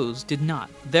 Rose did not.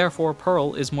 Therefore,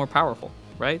 Pearl is more powerful.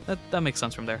 Right? That makes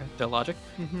sense from their logic.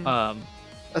 I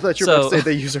thought you were about to So- say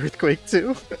they use Earthquake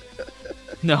too.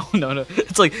 No.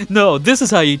 It's like, no, this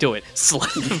is how you do it. Slap.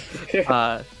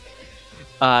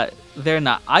 They're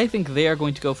not. I think they are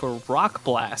going to go for Rock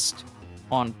Blast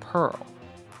on Pearl.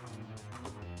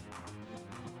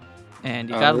 And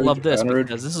you gotta love this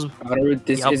because this is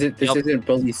isn't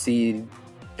Bully Seed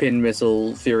Pin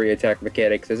Missile Fury Attack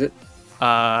mechanics, is it?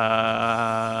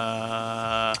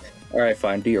 Alright,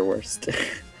 fine, do your worst.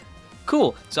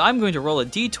 Cool. So I'm going to roll a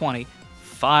d20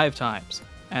 5 times.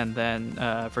 And then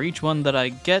for each one that I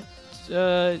get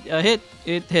a hit,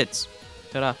 it hits.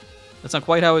 Ta-da. That's not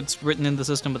quite how it's written in the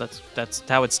system, but that's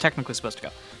how it's technically supposed to go.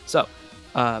 So,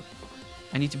 I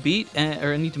need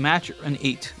to match an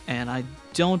 8, and I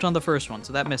don't on the first one,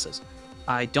 so that misses.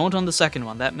 I don't on the second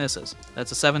one, that misses.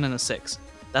 That's a 7 and a 6.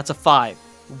 That's a 5.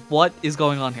 What is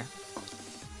going on here?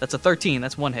 That's a 13,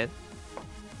 that's 1 hit.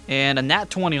 And a nat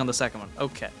 20 on the second one.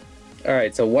 Okay.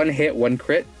 Alright, so 1 hit, 1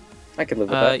 crit. I could live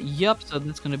with that. Yep, so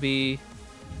that's going to be...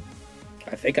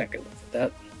 I think I could live with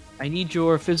that. I need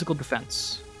your physical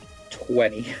defense.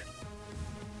 20.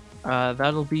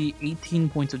 That'll be 18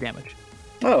 points of damage.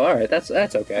 Oh, alright, that's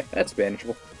okay. That's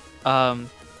manageable.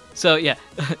 So yeah,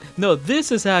 no,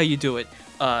 this is how you do it.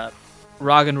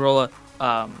 Roggenrola,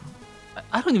 I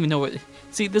don't even know what...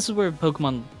 See, this is where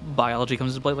Pokemon biology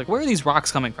comes into play. Like, where are these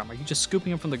rocks coming from? Are you just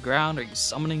scooping them from the ground? Are you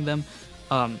summoning them?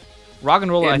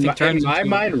 Roggenrola, I think, turns in my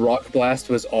mind, Rock Blast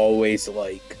was always,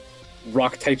 like,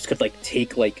 rock types could, like,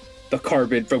 take, like, the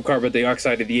carbon from carbon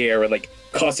dioxide in the air and, like,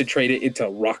 concentrate it into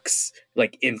rocks,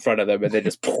 like, in front of them, and then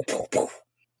just poof, poof, poof,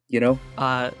 you know?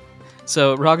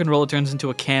 So Roggenrola turns into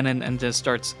a cannon and just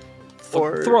starts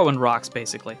throwing rocks,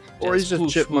 basically. Or he's just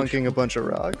chipmunking a bunch of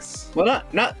rocks. Well,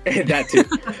 not that too.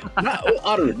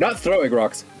 not throwing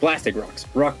rocks, blasting rocks.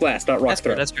 Rock blast, not rock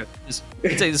throw. That's true.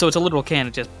 So it's a literal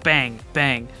cannon, just bang,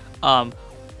 bang.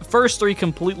 First 3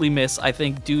 completely miss, I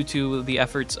think, due to the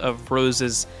efforts of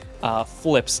Rose's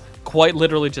flips. Quite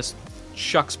literally just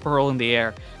chucks Pearl in the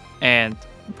air, and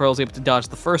Pearl's able to dodge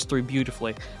the first 3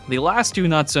 beautifully. The last 2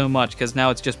 not so much, because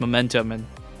now it's just momentum, and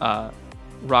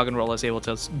Roggenrola is able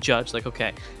to judge, like,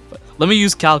 okay, but let me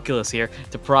use calculus here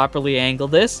to properly angle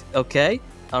this. Okay,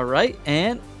 all right,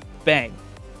 and bang,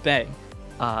 bang.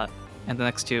 And the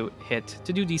next 2 hit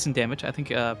to do decent damage. I think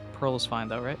Pearl is fine,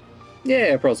 though, right?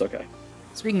 Yeah, Pearl's okay.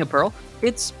 Speaking of Pearl,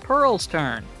 it's Pearl's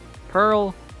turn.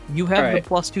 Pearl, you have the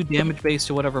 +2 damage base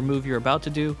to whatever move you're about to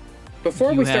do.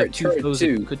 Before we start turn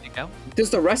 2, could take out.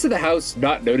 Does the rest of the house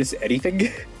not notice anything?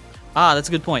 That's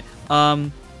a good point.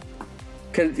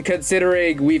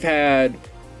 Considering we've had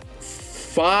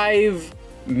 5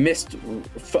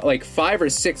 5 or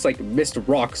 6 like missed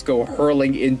rocks go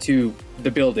hurling into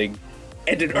the building,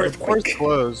 and an earthquake. It's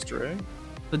closed, right?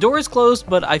 The door is closed,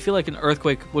 but I feel like an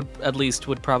earthquake would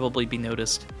probably be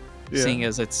noticed, seeing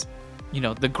as it's,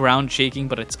 the ground shaking,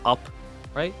 but it's up,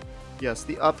 right? Yes,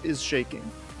 the up is shaking.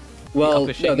 Well,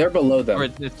 no, they're below them.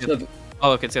 Okay,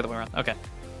 it's the other way around. Okay.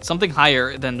 Something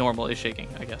higher than normal is shaking,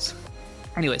 I guess.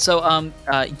 Anyway, so,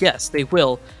 yes, they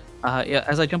will.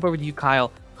 As I jump over to you,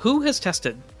 Kyle, who has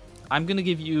tested? I'm going to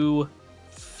give you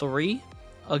 3.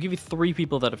 I'll give you 3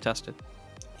 people that have tested.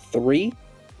 3?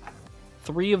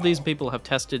 3 of these people have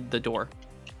tested the door.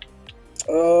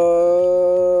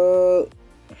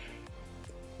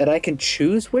 And I can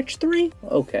choose which 3?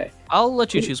 Okay. I'll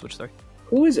let you choose which 3.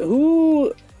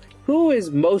 Who is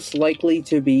most likely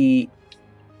to be...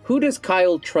 Who does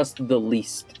Kyle trust the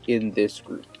least in this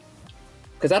group?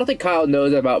 Because I don't think Kyle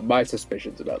knows about my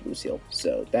suspicions about Lucille,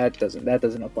 so that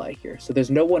doesn't apply here. So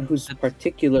there's no one who's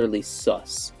particularly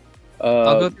sus.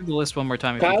 I'll go through the list one more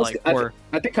time if you'd like.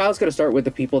 I think Kyle's going to start with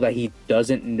the people that he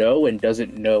doesn't know and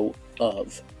doesn't know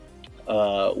of,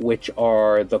 which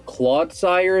are the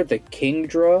Clodsire, the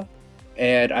Kingdra,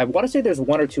 and I want to say there's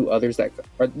 1 or 2 others that...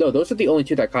 those are the only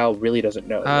 2 that Kyle really doesn't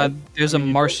know. There's a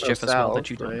Mastiff as well that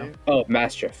you don't know. Oh,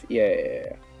 Mastiff.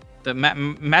 Yeah. The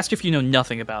Mastiff you know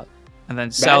nothing about. And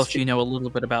then South you know a little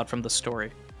bit about from the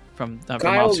story.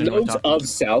 Kyle knows of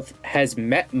South, has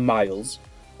met Miles,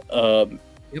 and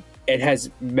has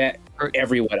met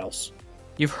everyone else.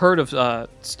 You've heard of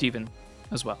Steven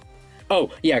as well. Oh,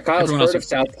 yeah, Kyle's heard of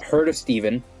South, heard of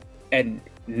Steven, and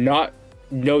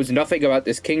knows nothing about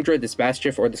this Kingdra, this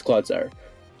Mastiff, or this Clodsire.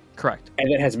 Correct.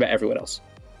 And then has met everyone else.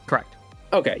 Correct.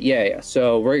 Okay, yeah.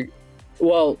 So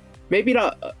maybe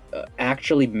not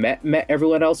actually met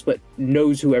everyone else, but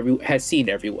knows has seen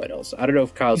everyone else. I don't know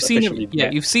if Kyle's officially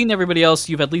met. You've seen everybody else.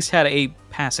 You've at least had a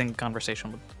passing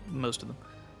conversation with most of them.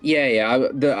 Yeah.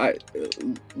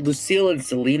 Lucille and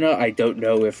Selena, I don't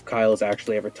know if Kyle's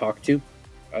actually ever talked to.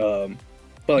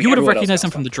 But you would have recognized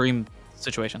them from the dream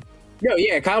situation. No,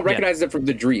 yeah, Kyle recognizes them from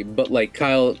the dream, but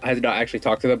Kyle has not actually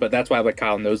talked to them. But that's why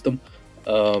Kyle knows them.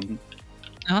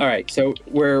 All right, so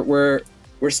we're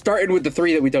starting with the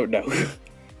 3 that we don't know.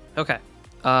 Okay.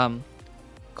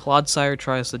 Clodsire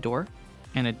tries the door,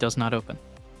 and it does not open.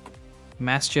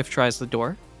 Mastiff tries the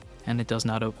door, and it does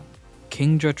not open.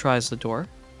 Kingdra tries the door,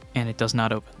 and it does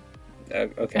not open.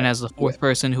 Okay. And as the fourth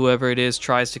person, whoever it is,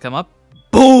 tries to come up,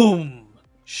 boom!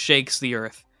 Shakes the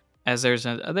earth. As there's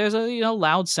a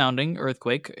loud sounding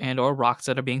earthquake and or rocks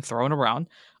that are being thrown around.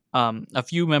 A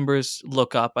few members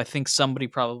look up. I think somebody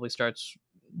probably starts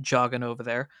jogging over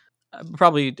there.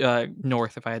 Probably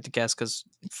north, if I had to guess, because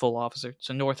full officer.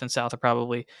 So north and south are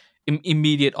probably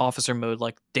immediate officer mode,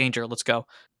 like danger, let's go.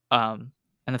 And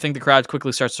I think the crowd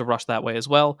quickly starts to rush that way as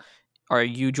well. Are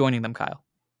you joining them, Kyle?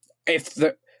 If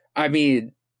the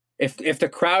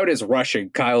crowd is rushing,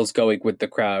 Kyle's going with the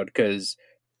crowd because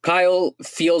Kyle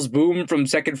feels boom from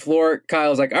second floor.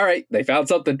 Kyle's like, all right, they found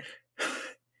something.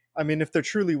 I mean, if there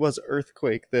truly was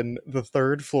earthquake, then the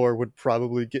third floor would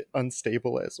probably get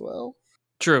unstable as well.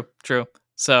 True.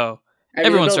 So I mean,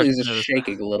 everyone's the starting building to is notice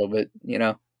shaking a little bit, you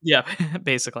know. Yeah,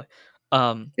 basically.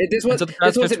 This and so the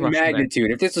crowd wasn't starts rushing there.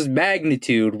 magnitude. If this was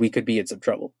magnitude, we could be in some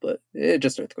trouble. But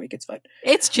just earthquake, it's fine.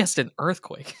 It's just an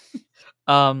earthquake.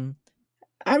 I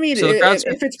mean, So the crowd's-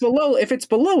 if it's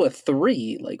below a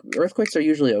 3, like earthquakes are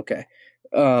usually okay.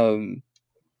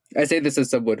 I say this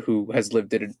as someone who has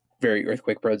lived in a very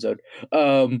earthquake-prone zone.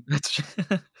 All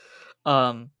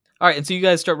right, and so you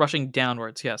guys start rushing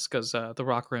downwards, yes, because the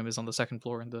rock room is on the second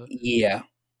floor and the Yeah.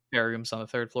 barium's on the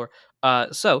third floor.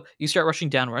 So you start rushing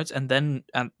downwards, and then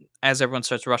as everyone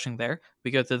starts rushing there, we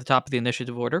go to the top of the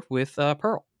initiative order with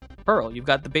Pearl. Pearl, you've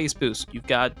got the base boost. You've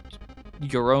got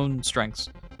your own strengths.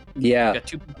 Yeah. You've got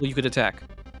 2 people you could attack.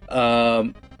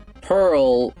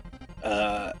 Pearl,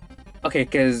 okay,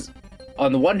 because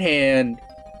on the one hand,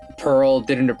 Pearl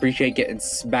didn't appreciate getting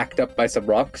smacked up by some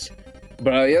rocks,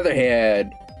 but on the other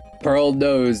hand, Pearl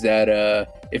knows that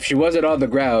if she wasn't on the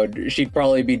ground, she'd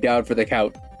probably be down for the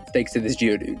count thanks to this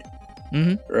Geodude.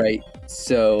 Mm-hmm. Right?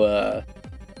 So,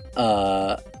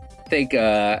 I think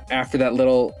after that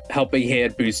little helping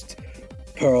hand boost,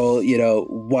 Pearl,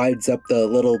 winds up the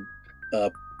little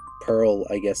pearl,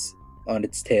 I guess, on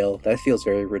its tail. That feels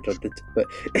very redundant, but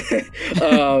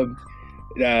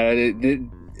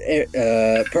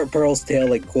Pearl's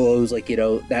tail glows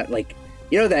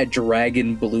that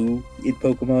dragon blue in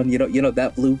Pokemon. You know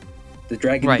that blue, the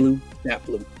dragon Right. blue, that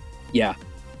blue. Yeah.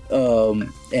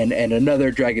 And another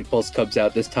Dragon Pulse comes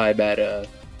out this time at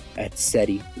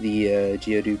SETI, the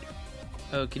Geodude.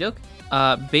 Okie doke.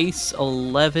 Base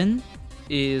 11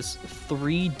 is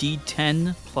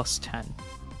 3d10 plus 10.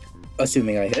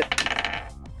 Assuming I hit,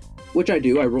 which I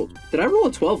do. Did I roll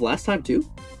a 12 last time too?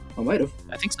 I might have.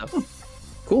 I think so.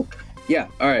 Cool. Yeah.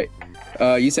 All right.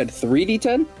 You said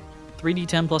 3d10.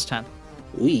 3d10 plus 10.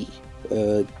 Wee.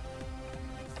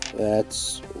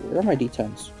 That's where are my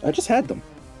d10s? I just had them.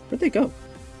 Where'd they go?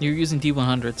 You're using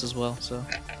d100s as well, so.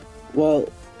 Well,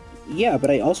 yeah, but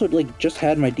I also just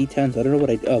had my d10s. I don't know what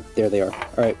oh, there they are.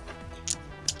 All right.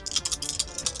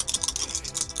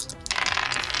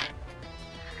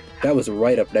 That was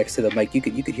right up next to the mic. You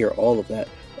could hear all of that.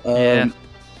 Yeah.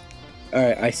 All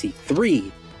right, I see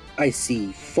 3. I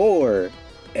see 4.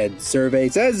 And survey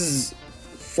says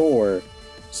 4.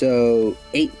 So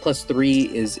 8 plus 3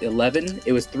 is 11.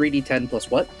 It was 3d10 plus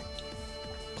what?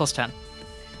 Plus 10.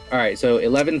 All right, so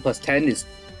 11 plus 10 is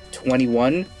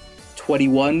 21.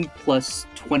 21 plus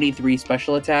 23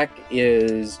 special attack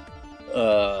is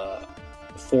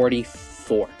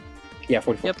 44. Yeah,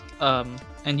 44. Yep.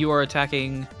 And you are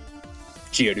attacking.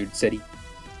 Geodude City.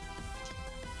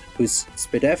 Whose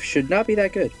SPDF should not be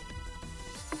that good.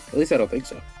 At least I don't think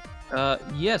so.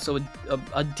 Yeah, so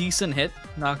a decent hit,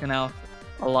 knocking out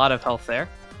a lot of health there.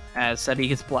 As SETI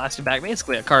gets blasted back,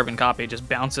 basically a carbon copy just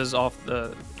bounces off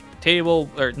the table,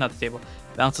 or not the table,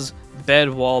 bounces bed,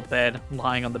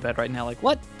 lying on the bed right now. Like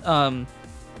what?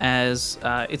 As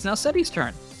it's now SETI's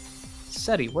turn.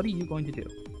 SETI, what are you going to do?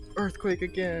 Earthquake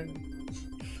again.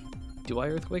 Do I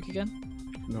earthquake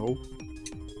again? Nope.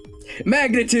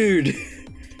 Magnitude.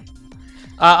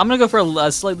 I'm gonna go for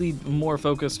a slightly more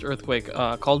focused earthquake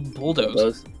called Bulldoze.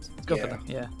 Let's go for Yeah. that.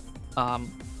 Yeah.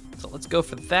 So let's go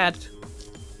for that.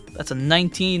 That's a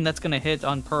 19. That's gonna hit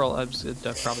on Pearl. I probably should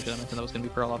have mentioned that was gonna be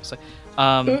Pearl, obviously.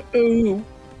 Uh-oh.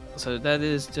 So that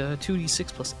is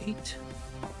 2d6 plus 8.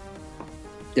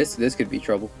 This could be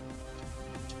trouble.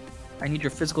 I need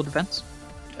your physical defense.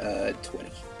 20.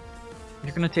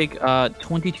 You're gonna take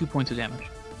 22 points of damage.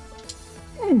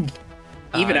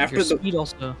 Even after your the speed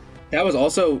also. that was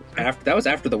also after the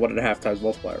 1.5 times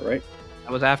multiplier, right?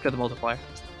 That was after the multiplier.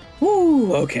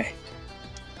 Woo. Okay.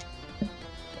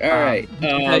 All right.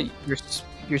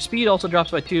 Your speed also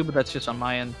drops by 2, but that's just on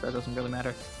my end. That doesn't really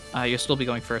matter. You'll still be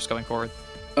going first going forward.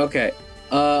 Okay.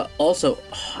 Also,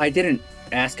 I didn't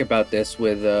ask about this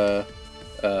with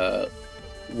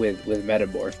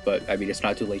Metamorph, but I mean it's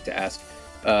not too late to ask.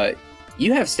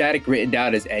 You have static written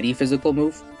down as any physical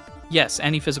move? Yes,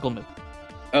 any physical move.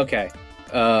 Okay.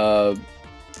 So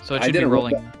it should be didn't roll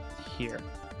rolling here.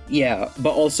 Yeah,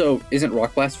 but also isn't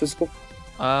Rock Blast physical?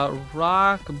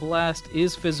 Rock Blast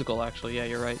is physical, actually. Yeah,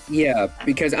 you're right. Yeah,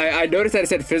 because I noticed that it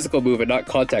said physical move and not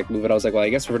contact move, and I was like, well, I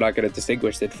guess we're not going to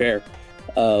distinguish it fair.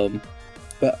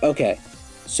 But okay.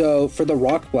 So for the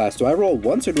Rock Blast, do I roll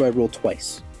once or do I roll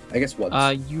twice? I guess once.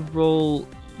 You roll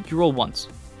once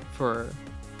for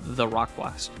the Rock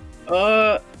Blast.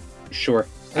 Sure.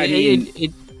 I mean,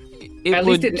 at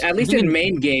would, least in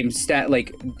main games,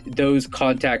 like those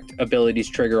contact abilities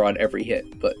trigger on every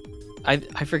hit. But I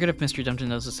forget if Mystery Dungeon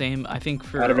does the same. I think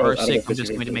for I don't know our if sake, we're just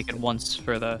Mystery going to Dungeon make it once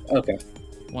for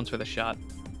the shot.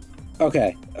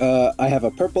 Okay. I have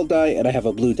a purple die and I have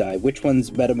a blue die. Which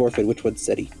one's Metamorph and which one's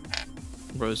SETI?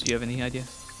 Rose, do you have any idea?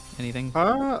 Anything?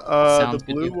 The Sounds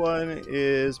good, blue yeah. one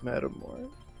is Metamorph.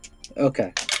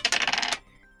 Okay.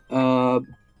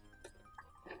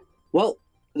 Well,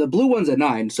 the blue one's a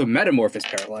 9, so Metamorph is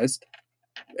paralyzed.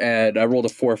 And I rolled a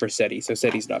 4 for SETI, so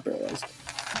SETI's not paralyzed.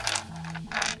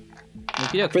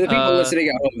 Okey-doke. For the people listening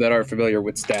at home that aren't familiar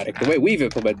with static, the way we've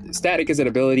implemented static is an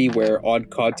ability where on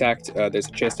contact, there's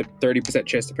a 30%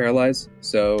 chance to paralyze.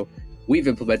 So we've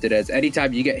implemented as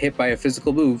anytime you get hit by a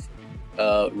physical move,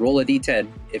 roll a d10.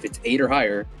 If it's 8 or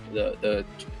higher, the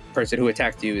person who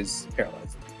attacked you is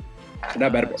paralyzed. So now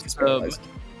Metamorph is paralyzed.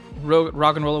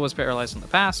 Rock and Roller was paralyzed in the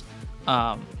past.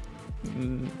 Rock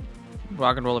and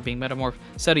Roller being Metamorph.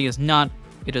 SETI is not.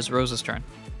 It is Rose's turn.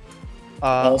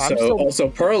 Also,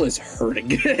 Pearl is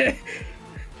hurting.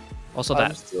 Also I'm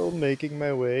that. still making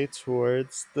my way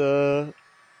towards the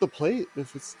plate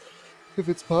if it's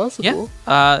possible.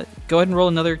 Yeah. Go ahead and roll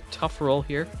another tough roll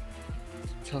here.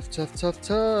 Tough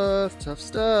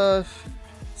stuff.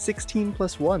 16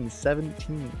 plus 1,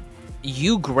 17.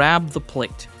 You grab the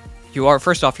plate.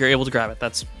 First off, you're able to grab it.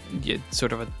 That's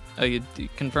sort of you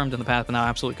confirmed in the past, but now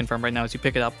absolutely confirmed right now as you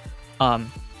pick it up.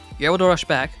 You're able to rush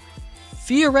back.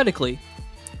 Theoretically,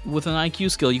 with an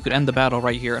IQ skill, you could end the battle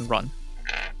right here and run.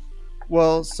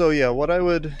 Well, so yeah, what I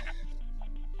would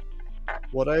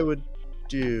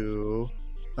do.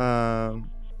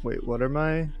 Wait, what are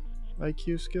my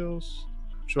IQ skills?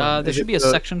 Sure. There should be a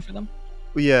section for them.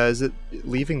 Yeah, is it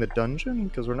leaving the dungeon?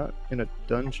 Because we're not in a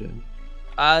dungeon.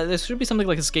 There should be something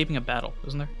like escaping a battle,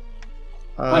 isn't there?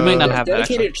 I might not have that,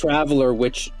 Dedicated actually. Traveler,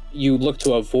 which you look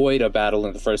to avoid a battle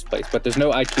in the first place, but there's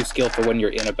no IQ skill for when you're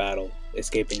in a battle,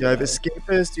 escaping. Yeah, I have battle.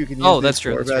 Escapist. You can use Oh, that's these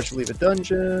true, for that's badge to true. leave a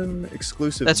dungeon.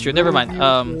 Exclusive. That's true, never mind.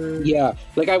 move user. Yeah,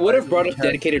 like I would have brought up Capture.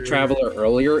 Dedicated Traveler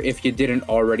earlier if you didn't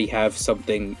already have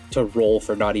something to roll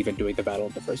for not even doing the battle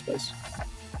in the first place.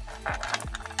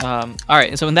 All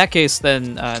right, so in that case,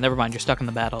 then never mind. You're stuck in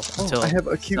the battle until I have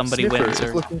acute somebody sniffer. wins. If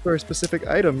Or... looking for a specific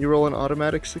item, you roll an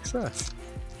automatic success.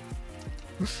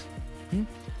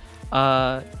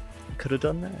 Could have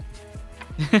done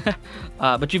that.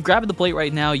 But you've grabbed the plate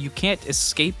right now. You can't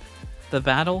escape the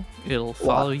battle. It'll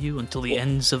follow you until the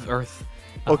ends of Earth.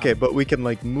 Okay, but we can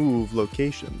like move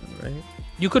location, then, right?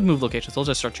 You could move locations. They'll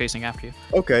just start chasing after you.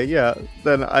 Okay, yeah.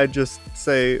 Then I just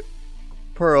say,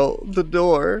 Pearl, the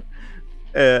door,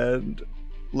 and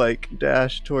like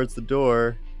dash towards the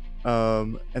door,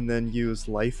 and then use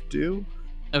Life Dew.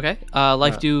 Okay.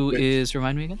 Life Dew which- is,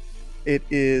 remind me again? It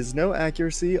is no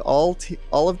accuracy. All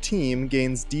of team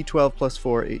gains D12 plus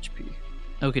 4 HP.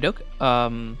 Okie doke.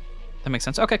 That makes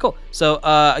sense. Okay, cool. So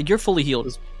you're fully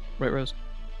healed, right, Rose?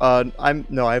 I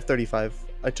have 35.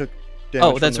 I took damage.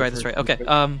 Oh, from that's the right. That's first right. Okay. hit.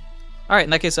 All right. In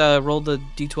that case, roll the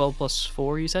D12 plus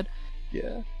 4. You said.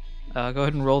 Yeah. Go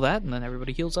ahead and roll that, and then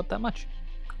everybody heals up that much.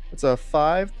 It's a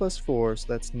 5 plus 4, so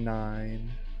that's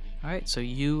 9. All right. So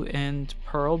you and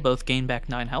Pearl both gain back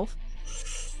 9 health.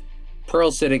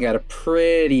 Pearl's sitting at a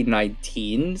pretty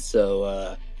 19,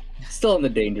 so still in the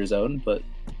danger zone, but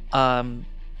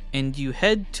And you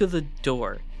head to the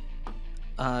door.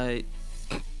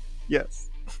 Yes.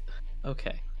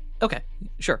 Okay. Okay.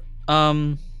 Sure.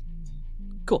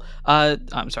 Cool.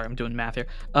 I'm sorry. I'm doing math here.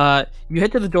 You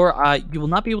head to the door. You will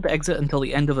not be able to exit until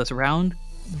the end of this round.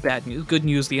 Bad news. Good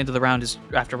news. The end of the round is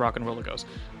after Rock and Roller goes.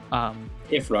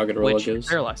 if Rock and Roller Which is goes.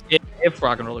 paralyzed. If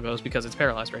Rock and Roller goes, because it's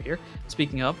paralyzed right here.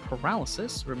 Speaking of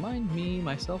paralysis, remind me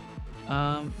myself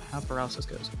how paralysis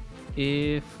goes.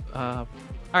 If all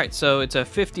right, so it's a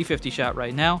 50-50 shot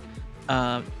right now.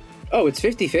 Oh, it's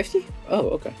 50-50? Oh,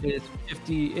 okay.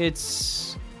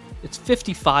 It's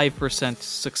 55%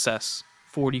 success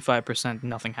 45%,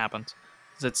 nothing happens.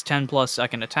 If it's 10 plus, I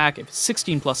can attack. If it's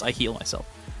 16 plus, I heal myself.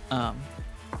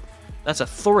 That's a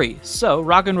 3. So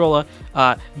Rock and Rolla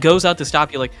goes out to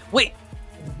stop you, like, wait!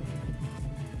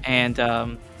 And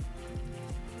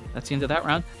that's the end of that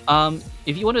round.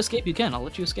 If you want to escape, you can. I'll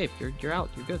let you escape. You're out.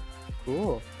 You're good.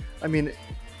 Cool. I mean,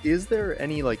 is there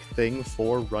any like thing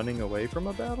for running away from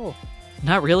a battle?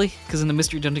 Not really, because in the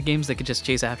Mystery Dungeon games, they could just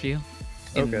chase after you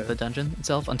in Okay. the dungeon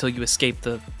itself until you escape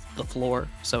the floor.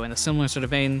 So in a similar sort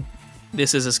of vein,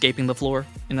 this is escaping the floor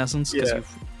in essence because Yeah.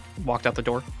 you've walked out the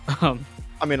door.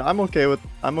 I mean, I'm okay with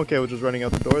just running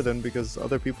out the door then, because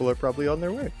other people are probably on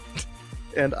their way,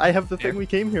 and I have the Fair. thing we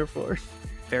came here for.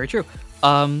 Very true.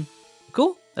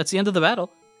 Cool. That's the end of the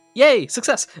battle. Yay!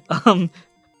 Success. Rose,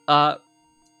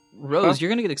 Huh? you're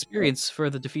gonna get experience for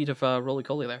the defeat of Roly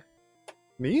Coly there.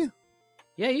 Me?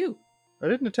 Yeah, you. I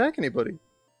didn't attack anybody.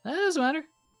 That doesn't matter.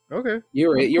 Okay. You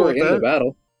were I'm you cool were with in the that.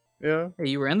 battle. Yeah, Hey,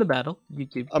 you were in the battle. You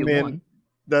I mean, won.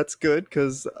 that's good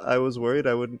because I was worried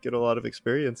I wouldn't get a lot of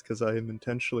experience because I am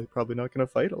intentionally probably not going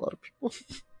to fight a lot of people.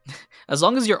 As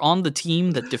long as you're on the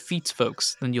team that defeats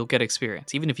folks, then you'll get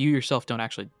experience, even if you yourself don't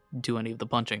actually do any of the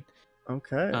punching.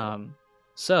 Okay.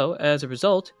 So as a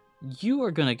result, you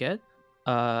are gonna get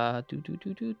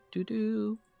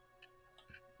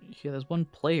Yeah, there's one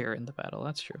player in the battle.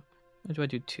 That's true. Why do I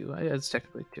do 2? It's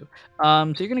technically 2.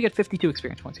 So you're gonna get 52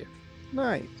 experience points here.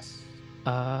 Nice.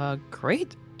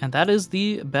 Great. And that is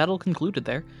the battle concluded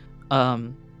there.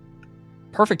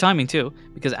 Perfect timing too,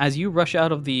 because as you rush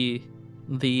out of the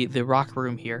rock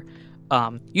room here,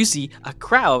 you see a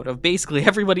crowd of basically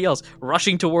everybody else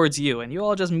rushing towards you, and you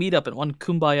all just meet up in one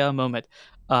kumbaya moment.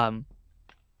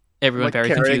 Everyone Like very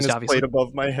carrying confused, this obviously. plate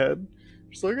above my head.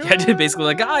 Just like, Yeah, basically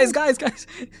like, guys.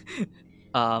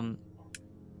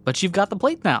 But you've got the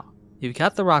plate now. You've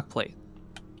got the rock plate.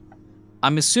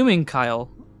 I'm assuming,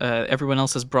 Kyle, everyone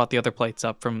else has brought the other plates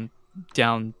up from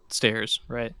downstairs,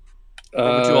 right? Or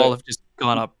would you all have just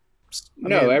gone up?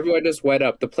 No, mean- everyone just went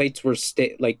up. The plates were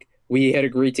like we had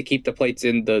agreed to keep the plates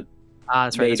in the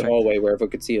That's right. main That's right. hallway where everyone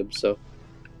could see them. So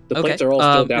the Okay, plates are all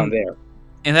still down and- there.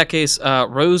 In that case,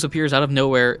 Rose appears out of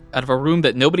nowhere, out of a room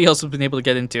that nobody else has been able to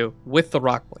get into, with the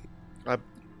rock plate. I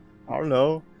don't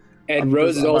know. And I'm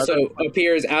Rose just- also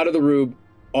appears out of the room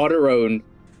on her own.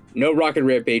 No Rocket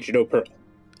Rampage, no Pearl.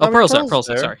 Oh, I mean, Pearl's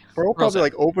there. there. Sorry. Pearl Pearl's probably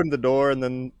like opened the door and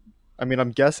then. I mean,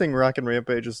 I'm guessing Rock and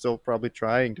Rampage is still probably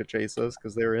trying to chase us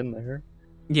because they're in there.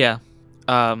 Yeah.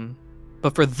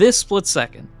 But for this split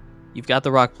second, you've got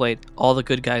the rock plate. All the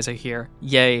good guys are here.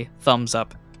 Yay! Thumbs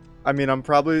up. I mean, I'm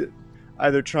probably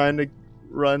either trying to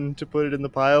run to put it in the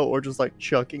pile or just like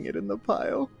chucking it in the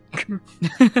pile.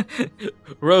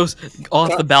 Rose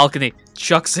off the balcony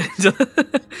chucks it.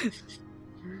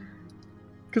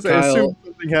 Because I Kyle- assume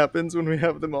something happens when we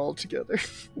have them all together.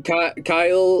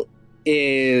 Kyle's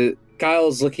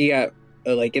looking at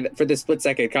for this split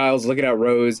second. Kyle's looking at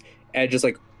Rose and just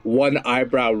like one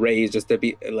eyebrow raised, just to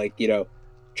be like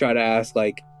try to ask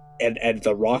like, and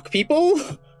the rock people.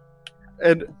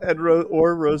 And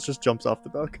Rose just jumps off the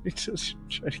balcony to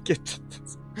try to get to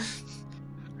this.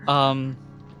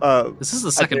 This is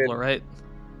the second mean- floor, right?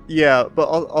 Yeah, but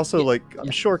also Yeah, like I'm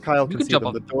yeah. sure Kyle You can can see jump them.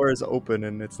 up. The door is open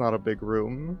and it's not a big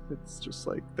room. It's just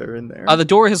like they're in there. The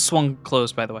door has swung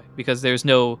closed, by the way, because there's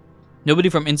nobody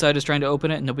from inside is trying to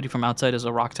open it, and nobody from outside is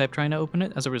a rock type trying to open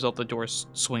it. As a result, the door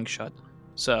swings shut.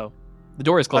 So the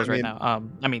door is closed I right mean- now.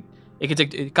 I mean, it could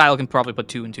take. Kyle can probably put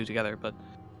 2 and 2 together, but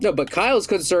No, but Kyle's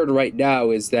concern right now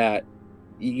is that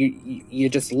you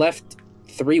just left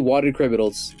 3 wanted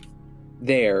criminals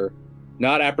there,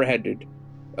 not apprehended.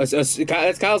 That's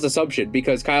Kyle's assumption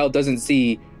because Kyle doesn't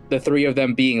see the 3 of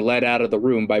them being led out of the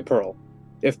room by Pearl.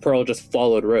 If Pearl just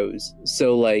followed Rose,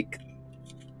 so like,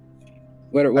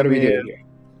 what are we mean, doing here?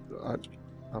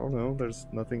 I don't know. There's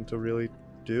nothing to really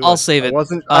do. I'll save I it.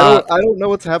 wasn't. I don't know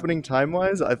what's happening time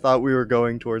wise. I thought we were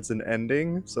going towards an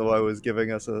ending, so I was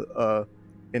giving us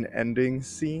an ending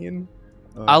scene.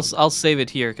 I'll save it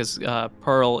here because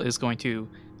Pearl is going to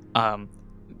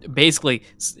basically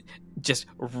just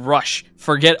rush,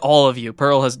 forget all of you.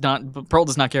 Pearl does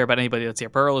not care about anybody that's here.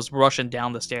 Pearl is rushing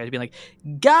down the stairs, being like,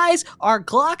 "Guys, our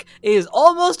clock is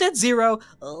almost at 0.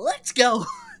 Let's go."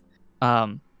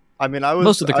 I mean, I was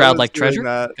most of the I crowd was like doing Treasure.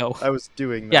 that. Go. I was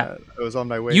doing that. Yeah. I was on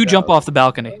my way. You jump down. off the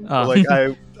balcony. So, like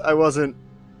I wasn't.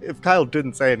 If Kyle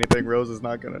didn't say anything, Rose is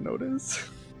not gonna notice.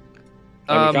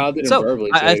 I mean, Kyle didn't so,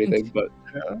 verbally say I think- anything, but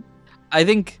I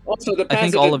think also the I think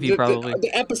passage, all of you probably-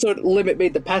 the episode limit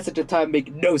made the passage of time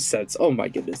make no sense. Oh my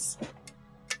goodness.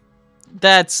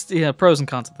 that's pros and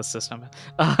cons of the system.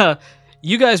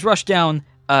 You guys rush down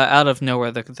out of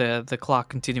nowhere. The clock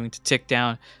continuing to tick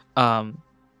down.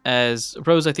 as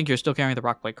Rose, I think you're still carrying the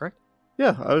rock plate, correct?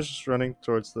 Yeah, I was just running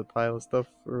towards the pile of stuff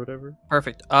or whatever.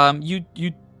 Perfect. You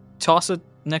toss it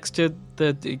next to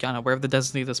the kind of wherever the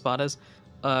designated spot is,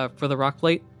 for the rock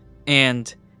plate,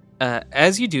 and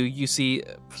as you do, you see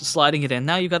sliding it in.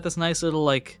 Now you've got this nice little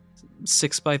like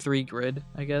 6x3 grid,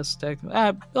 I guess.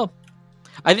 Well,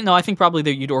 I didn't know. I think probably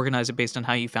that you'd organize it based on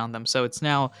how you found them. So it's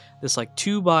now this like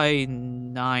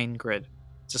 2x9 grid,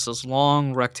 just this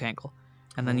long rectangle,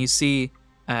 and then you see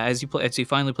as you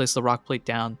finally place the rock plate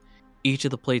down, each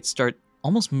of the plates start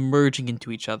almost merging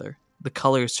into each other. The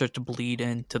colors start to bleed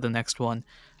into the next one,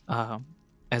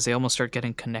 as they almost start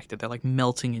getting connected. They're like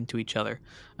melting into each other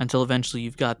until eventually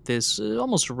you've got this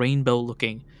almost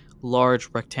rainbow-looking large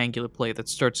rectangular plate that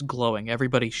starts glowing.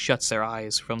 Everybody shuts their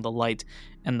eyes from the light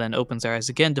and then opens their eyes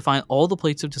again to find all the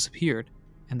plates have disappeared,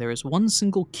 and there is one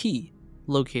single key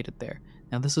located there.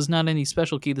 Now, this is not any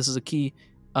special key. This is a key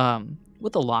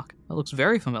with a lock that looks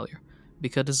very familiar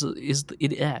because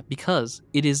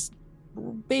it is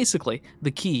basically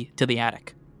the key to the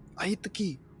attic. I eat the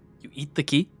key. You eat the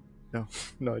key? No,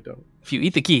 I don't. If you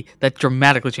eat the key, that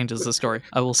dramatically changes the story,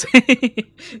 I will say.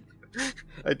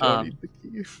 I don't eat the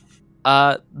key.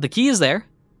 The key is there.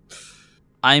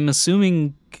 I'm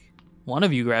assuming one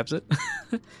of you grabs it.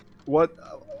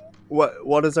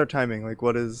 What is our timing? Like,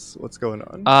 what's going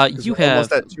on? 'Cause You we're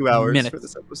almost have at 2 hours minutes. for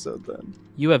this episode. Then.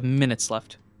 You have minutes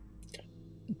left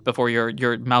before your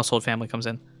household family comes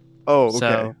in. Oh,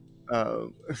 okay.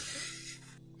 So-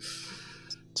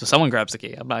 So someone grabs the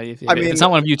key. If I mean- it's not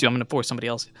one of you two, I'm going to force somebody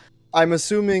else. I'm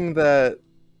assuming that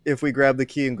if we grab the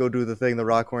key and go do the thing, the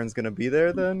Rockhorn's gonna be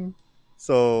there then.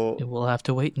 So We'll have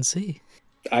to wait and see.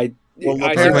 I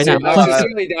apparently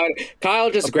sincerely doubt it.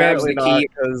 Kyle just grabs the apparently key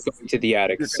not, and 'cause goes to the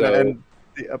attic. you're gonna So end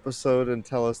the episode and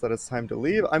tell us that it's time to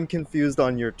leave. I'm confused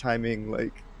on your timing.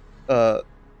 Like, I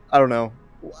don't know.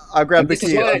 I'll grab the this is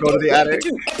key. why I I'll go to don't the like attic. the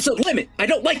 2-episode limit. I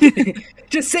don't like it.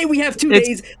 Just say we have 2 It's-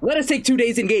 days. Let us take 2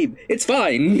 days in game. It's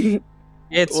fine.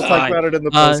 It's We'll talk fine. about it in the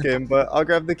post game, but I'll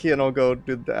grab the key and I'll go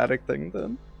do the attic thing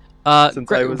then.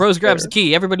 since I was Rose grabs there. the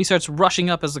key. Everybody starts rushing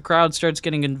up as the crowd starts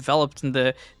getting enveloped in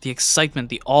the excitement,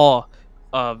 the awe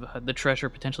of the treasure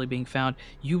potentially being found.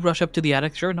 You rush up to the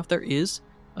attic. Sure enough, there is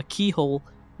a keyhole,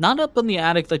 not up on the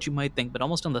attic that you might think, but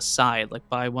almost on the side, like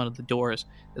by one of the doors.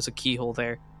 There's a keyhole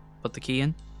there. Put the key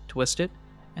in, twist it,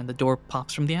 and the door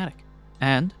pops from the attic.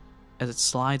 And as it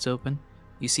slides open,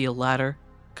 you see a ladder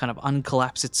kind of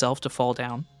uncollapse itself to fall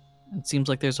down. It seems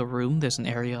like there's a room, there's an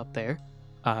area up there.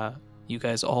 You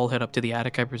guys all head up to the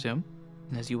attic, I presume.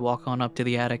 And as you walk on up to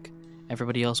the attic,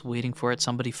 everybody else waiting for it,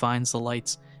 somebody finds the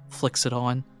lights, flicks it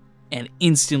on, and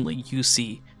instantly you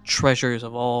see treasures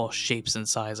of all shapes and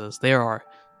sizes.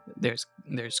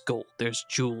 There's gold, there's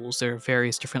jewels, there are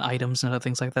various different items and other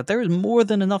things like that. There is more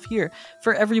than enough here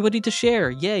for everybody to share.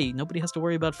 Yay, nobody has to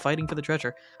worry about fighting for the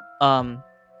treasure. I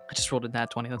just rolled a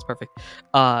nat 20, that's perfect.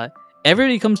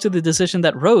 Everybody comes to the decision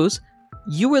that Rose,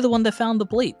 you were the one that found the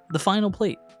plate, the final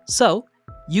plate. So,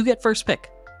 you get first pick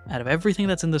out of everything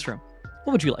that's in this room.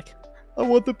 What would you like? I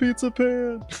want the pizza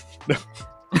pan. No.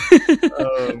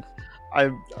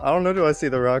 I don't know. Do I see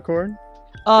the rock horn?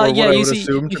 Or Yeah, what I you would see.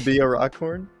 assume to be a rock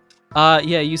horn.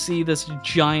 Yeah, you see this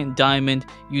giant diamond.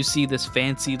 You see this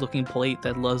fancy looking plate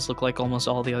that does look like almost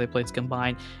all the other plates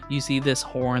combined. You see this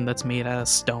horn that's made out of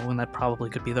stone that probably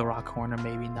could be the rock horn or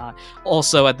maybe not.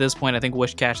 Also, at this point, I think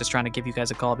Wish Cash is trying to give you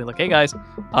guys a call, be like, "Hey guys,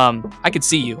 I could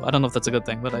see you." I don't know if that's a good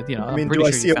thing, but I I'm mean, pretty do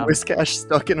I sure see you a found it. whiskash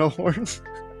stuck in a horn?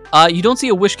 You don't see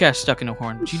a Wish Cash stuck in a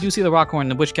horn, but you do see the rock horn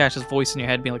and the Wish Cash's voice in your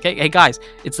head being like, hey guys,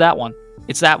 it's that one.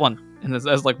 It's that one. And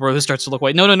as like Rose starts to look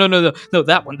away, no,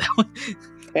 that one.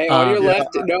 Hey, on your Yeah. left.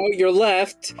 No, your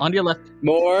left. On your left.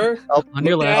 More. On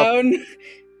your Look left. down.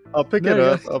 I'll pick No, it yeah.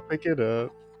 up. I'll pick it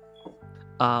up.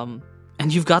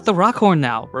 And you've got the rock horn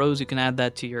now. Rose, you can add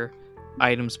that to your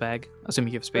items bag,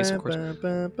 assuming you have space, of course.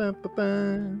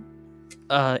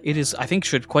 It is, I think,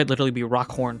 should quite literally be rock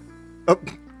horn, Oh,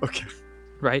 okay.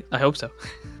 right? I hope so.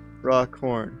 Rock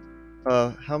horn.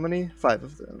 How many? 5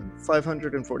 of them.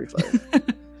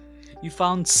 545. You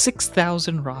found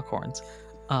 6,000 rock horns.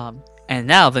 And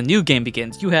now the new game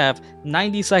begins. You have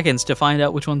 90 seconds to find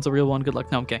out which one's the real one. Good luck.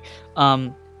 No, I'm kidding.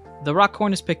 The rock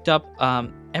horn is picked up.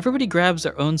 Everybody grabs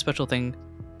their own special thing.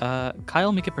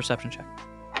 Kyle, make a perception check.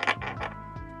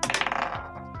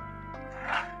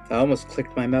 I almost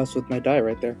clicked my mouse with my die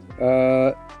right there.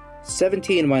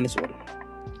 17 minus 1.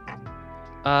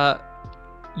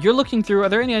 You're looking through. Are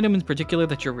there any items in particular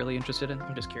that you're really interested in?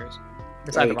 I'm just curious.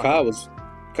 Besides the rock horn.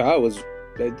 Kyle was.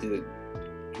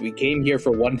 We came here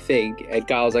for one thing, and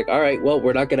Kyle was like, "All right, well,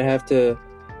 we're not gonna have to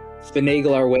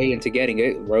finagle our way into getting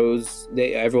it."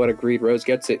 Everyone agreed. Rose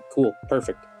gets it. Cool,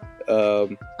 perfect.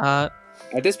 Uh,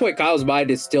 At this point, Kyle's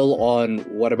mind is still on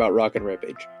what about Rock and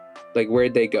Rampage? Like,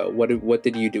 where'd they go? What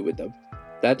did you do with them?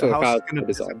 That's The what house Kyle's is gonna mind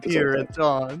is on. disappear at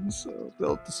dawn, so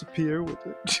they'll disappear with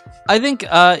it. I think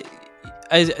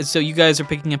so you guys are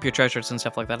picking up your treasures and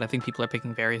stuff like that. I think people are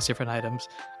picking various different items.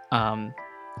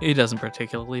 It doesn't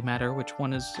particularly matter which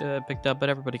one is picked up, but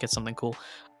everybody gets something cool.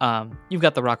 You've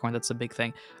got the rock horn. That's the big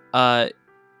thing.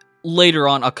 Later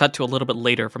on, I'll cut to a little bit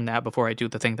later from that before I do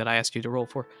the thing that I asked you to roll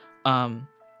for.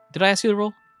 Did I ask you to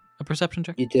roll a perception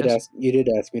check? You did Yes? You did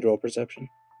ask me to roll perception.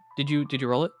 Did you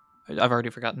roll it? I've already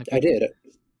forgotten. I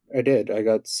did. I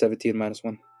got 17 minus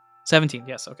 1. 17.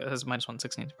 Yes. Okay. That's minus 1,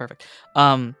 16. Perfect.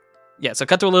 Yeah. So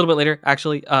cut to a little bit later.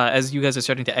 Actually, as you guys are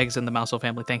starting to exit the Mousehole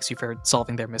family, thanks you for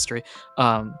solving their mystery.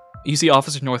 You see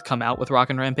Officer North come out with Rock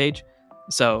and Rampage.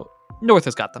 So North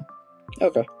has got them.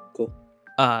 Okay, cool.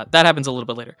 That happens a little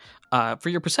bit later. For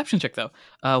your perception check, though,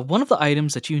 one of the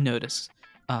items that you notice,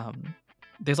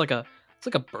 there's it's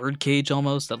like a bird cage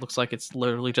almost that looks like it's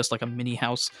literally just like a mini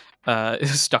house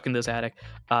stuck in this attic.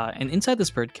 And inside this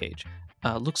bird cage,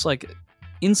 looks like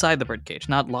inside the bird cage,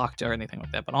 not locked or anything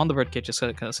like that, but on the bird cage, just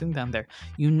kind of sitting down there,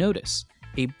 you notice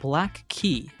a black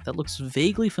key that looks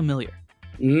vaguely familiar.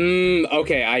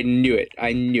 Okay, I knew it.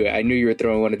 I knew you were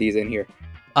throwing one of these in here.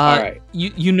 All right.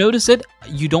 You notice it.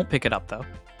 You don't pick it up though,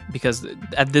 because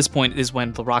at this point is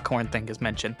when the rock horn thing is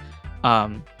mentioned.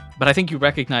 But I think you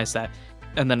recognize that.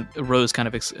 And then Rose kind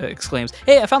of exclaims,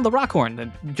 "Hey, I found the rock horn!"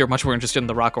 And you're much more interested in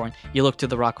the rock horn. You look to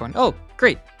the rock horn. Oh,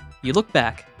 great. You look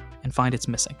back and find it's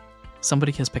missing.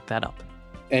 Somebody has picked that up.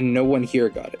 And no one here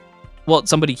got it. Well,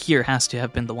 somebody here has to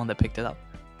have been the one that picked it up.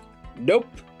 Nope.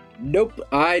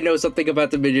 I know something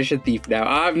about the magician thief now.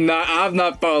 I'm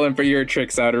not falling for your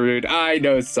tricks, Outerrude. I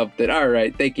know something. All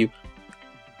right, thank you.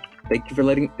 Thank you for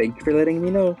letting me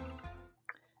know.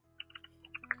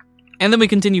 And then we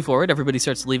continue forward. Everybody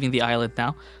starts leaving the island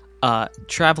now,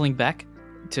 traveling back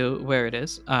to where it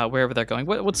is, wherever they're going.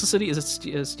 What's the city? Is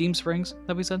it Steam Springs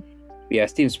that we said? Yeah,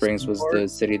 Steam Springs was the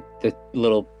city, the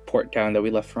little port town that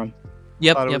we left from.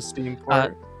 Yep. Thought it was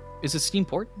Steamport. Is it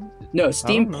Steamport? No,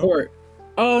 Steamport.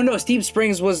 Oh no, Steam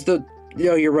Springs was the.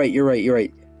 No, you're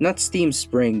right. Not Steam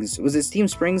Springs. Was it Steam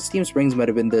Springs? Steam Springs might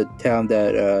have been the town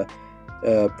that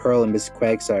Pearl and Miss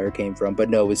Quagsire came from, but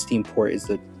no, it was Steamport is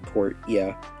the port.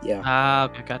 Yeah.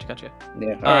 Okay, gotcha.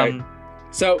 Yeah. All right.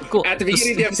 So cool. At the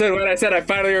beginning of the episode, when I said I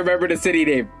finally remembered a city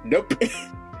name, nope.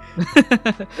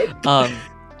 I'm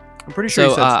pretty sure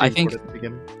you said I Steamport think at the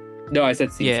beginning. No, I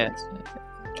said Steam Springs.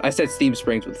 I said Steam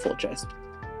Springs with full chest.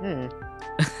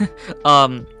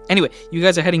 Anyway, you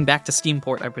guys are heading back to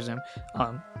Steamport, I presume.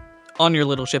 On your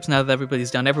little ships now that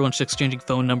everybody's done. Everyone's just exchanging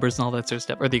phone numbers and all that sort of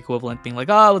stuff, or the equivalent, being like,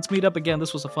 let's meet up again.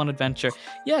 This was a fun adventure.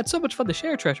 Yeah, it's so much fun to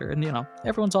share treasure, and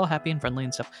everyone's all happy and friendly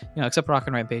and stuff. Except Rock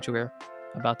and Rampage, who we're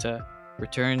about to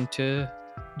return to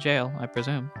jail, I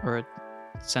presume, or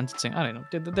sentencing. I don't know.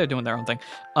 They're doing their own thing.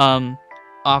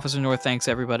 Officer North thanks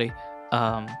everybody.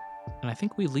 And I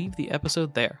think we leave the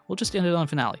episode there. We'll just end it on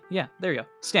finale. Yeah, there you go.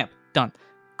 Stamp. Done.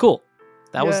 Cool.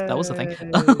 That was the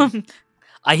thing.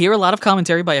 I hear a lot of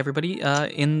commentary by everybody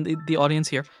in the audience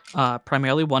here,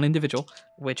 primarily one individual,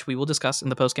 which we will discuss in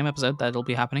the post-game episode. That'll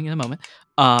be happening in a moment.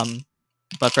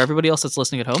 But for everybody else that's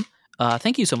listening at home,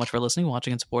 thank you so much for listening,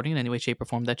 watching, and supporting in any way, shape, or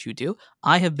form that you do.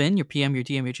 I have been your PM, your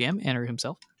DM, your GM, Andrew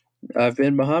himself. I've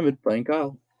been Mohammed playing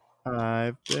Kyle.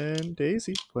 I've been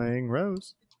Daisy playing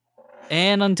Rose.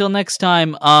 And until next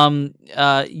time, some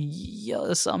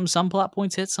plot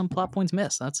points hit, some plot points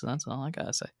miss. That's all I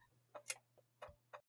gotta say.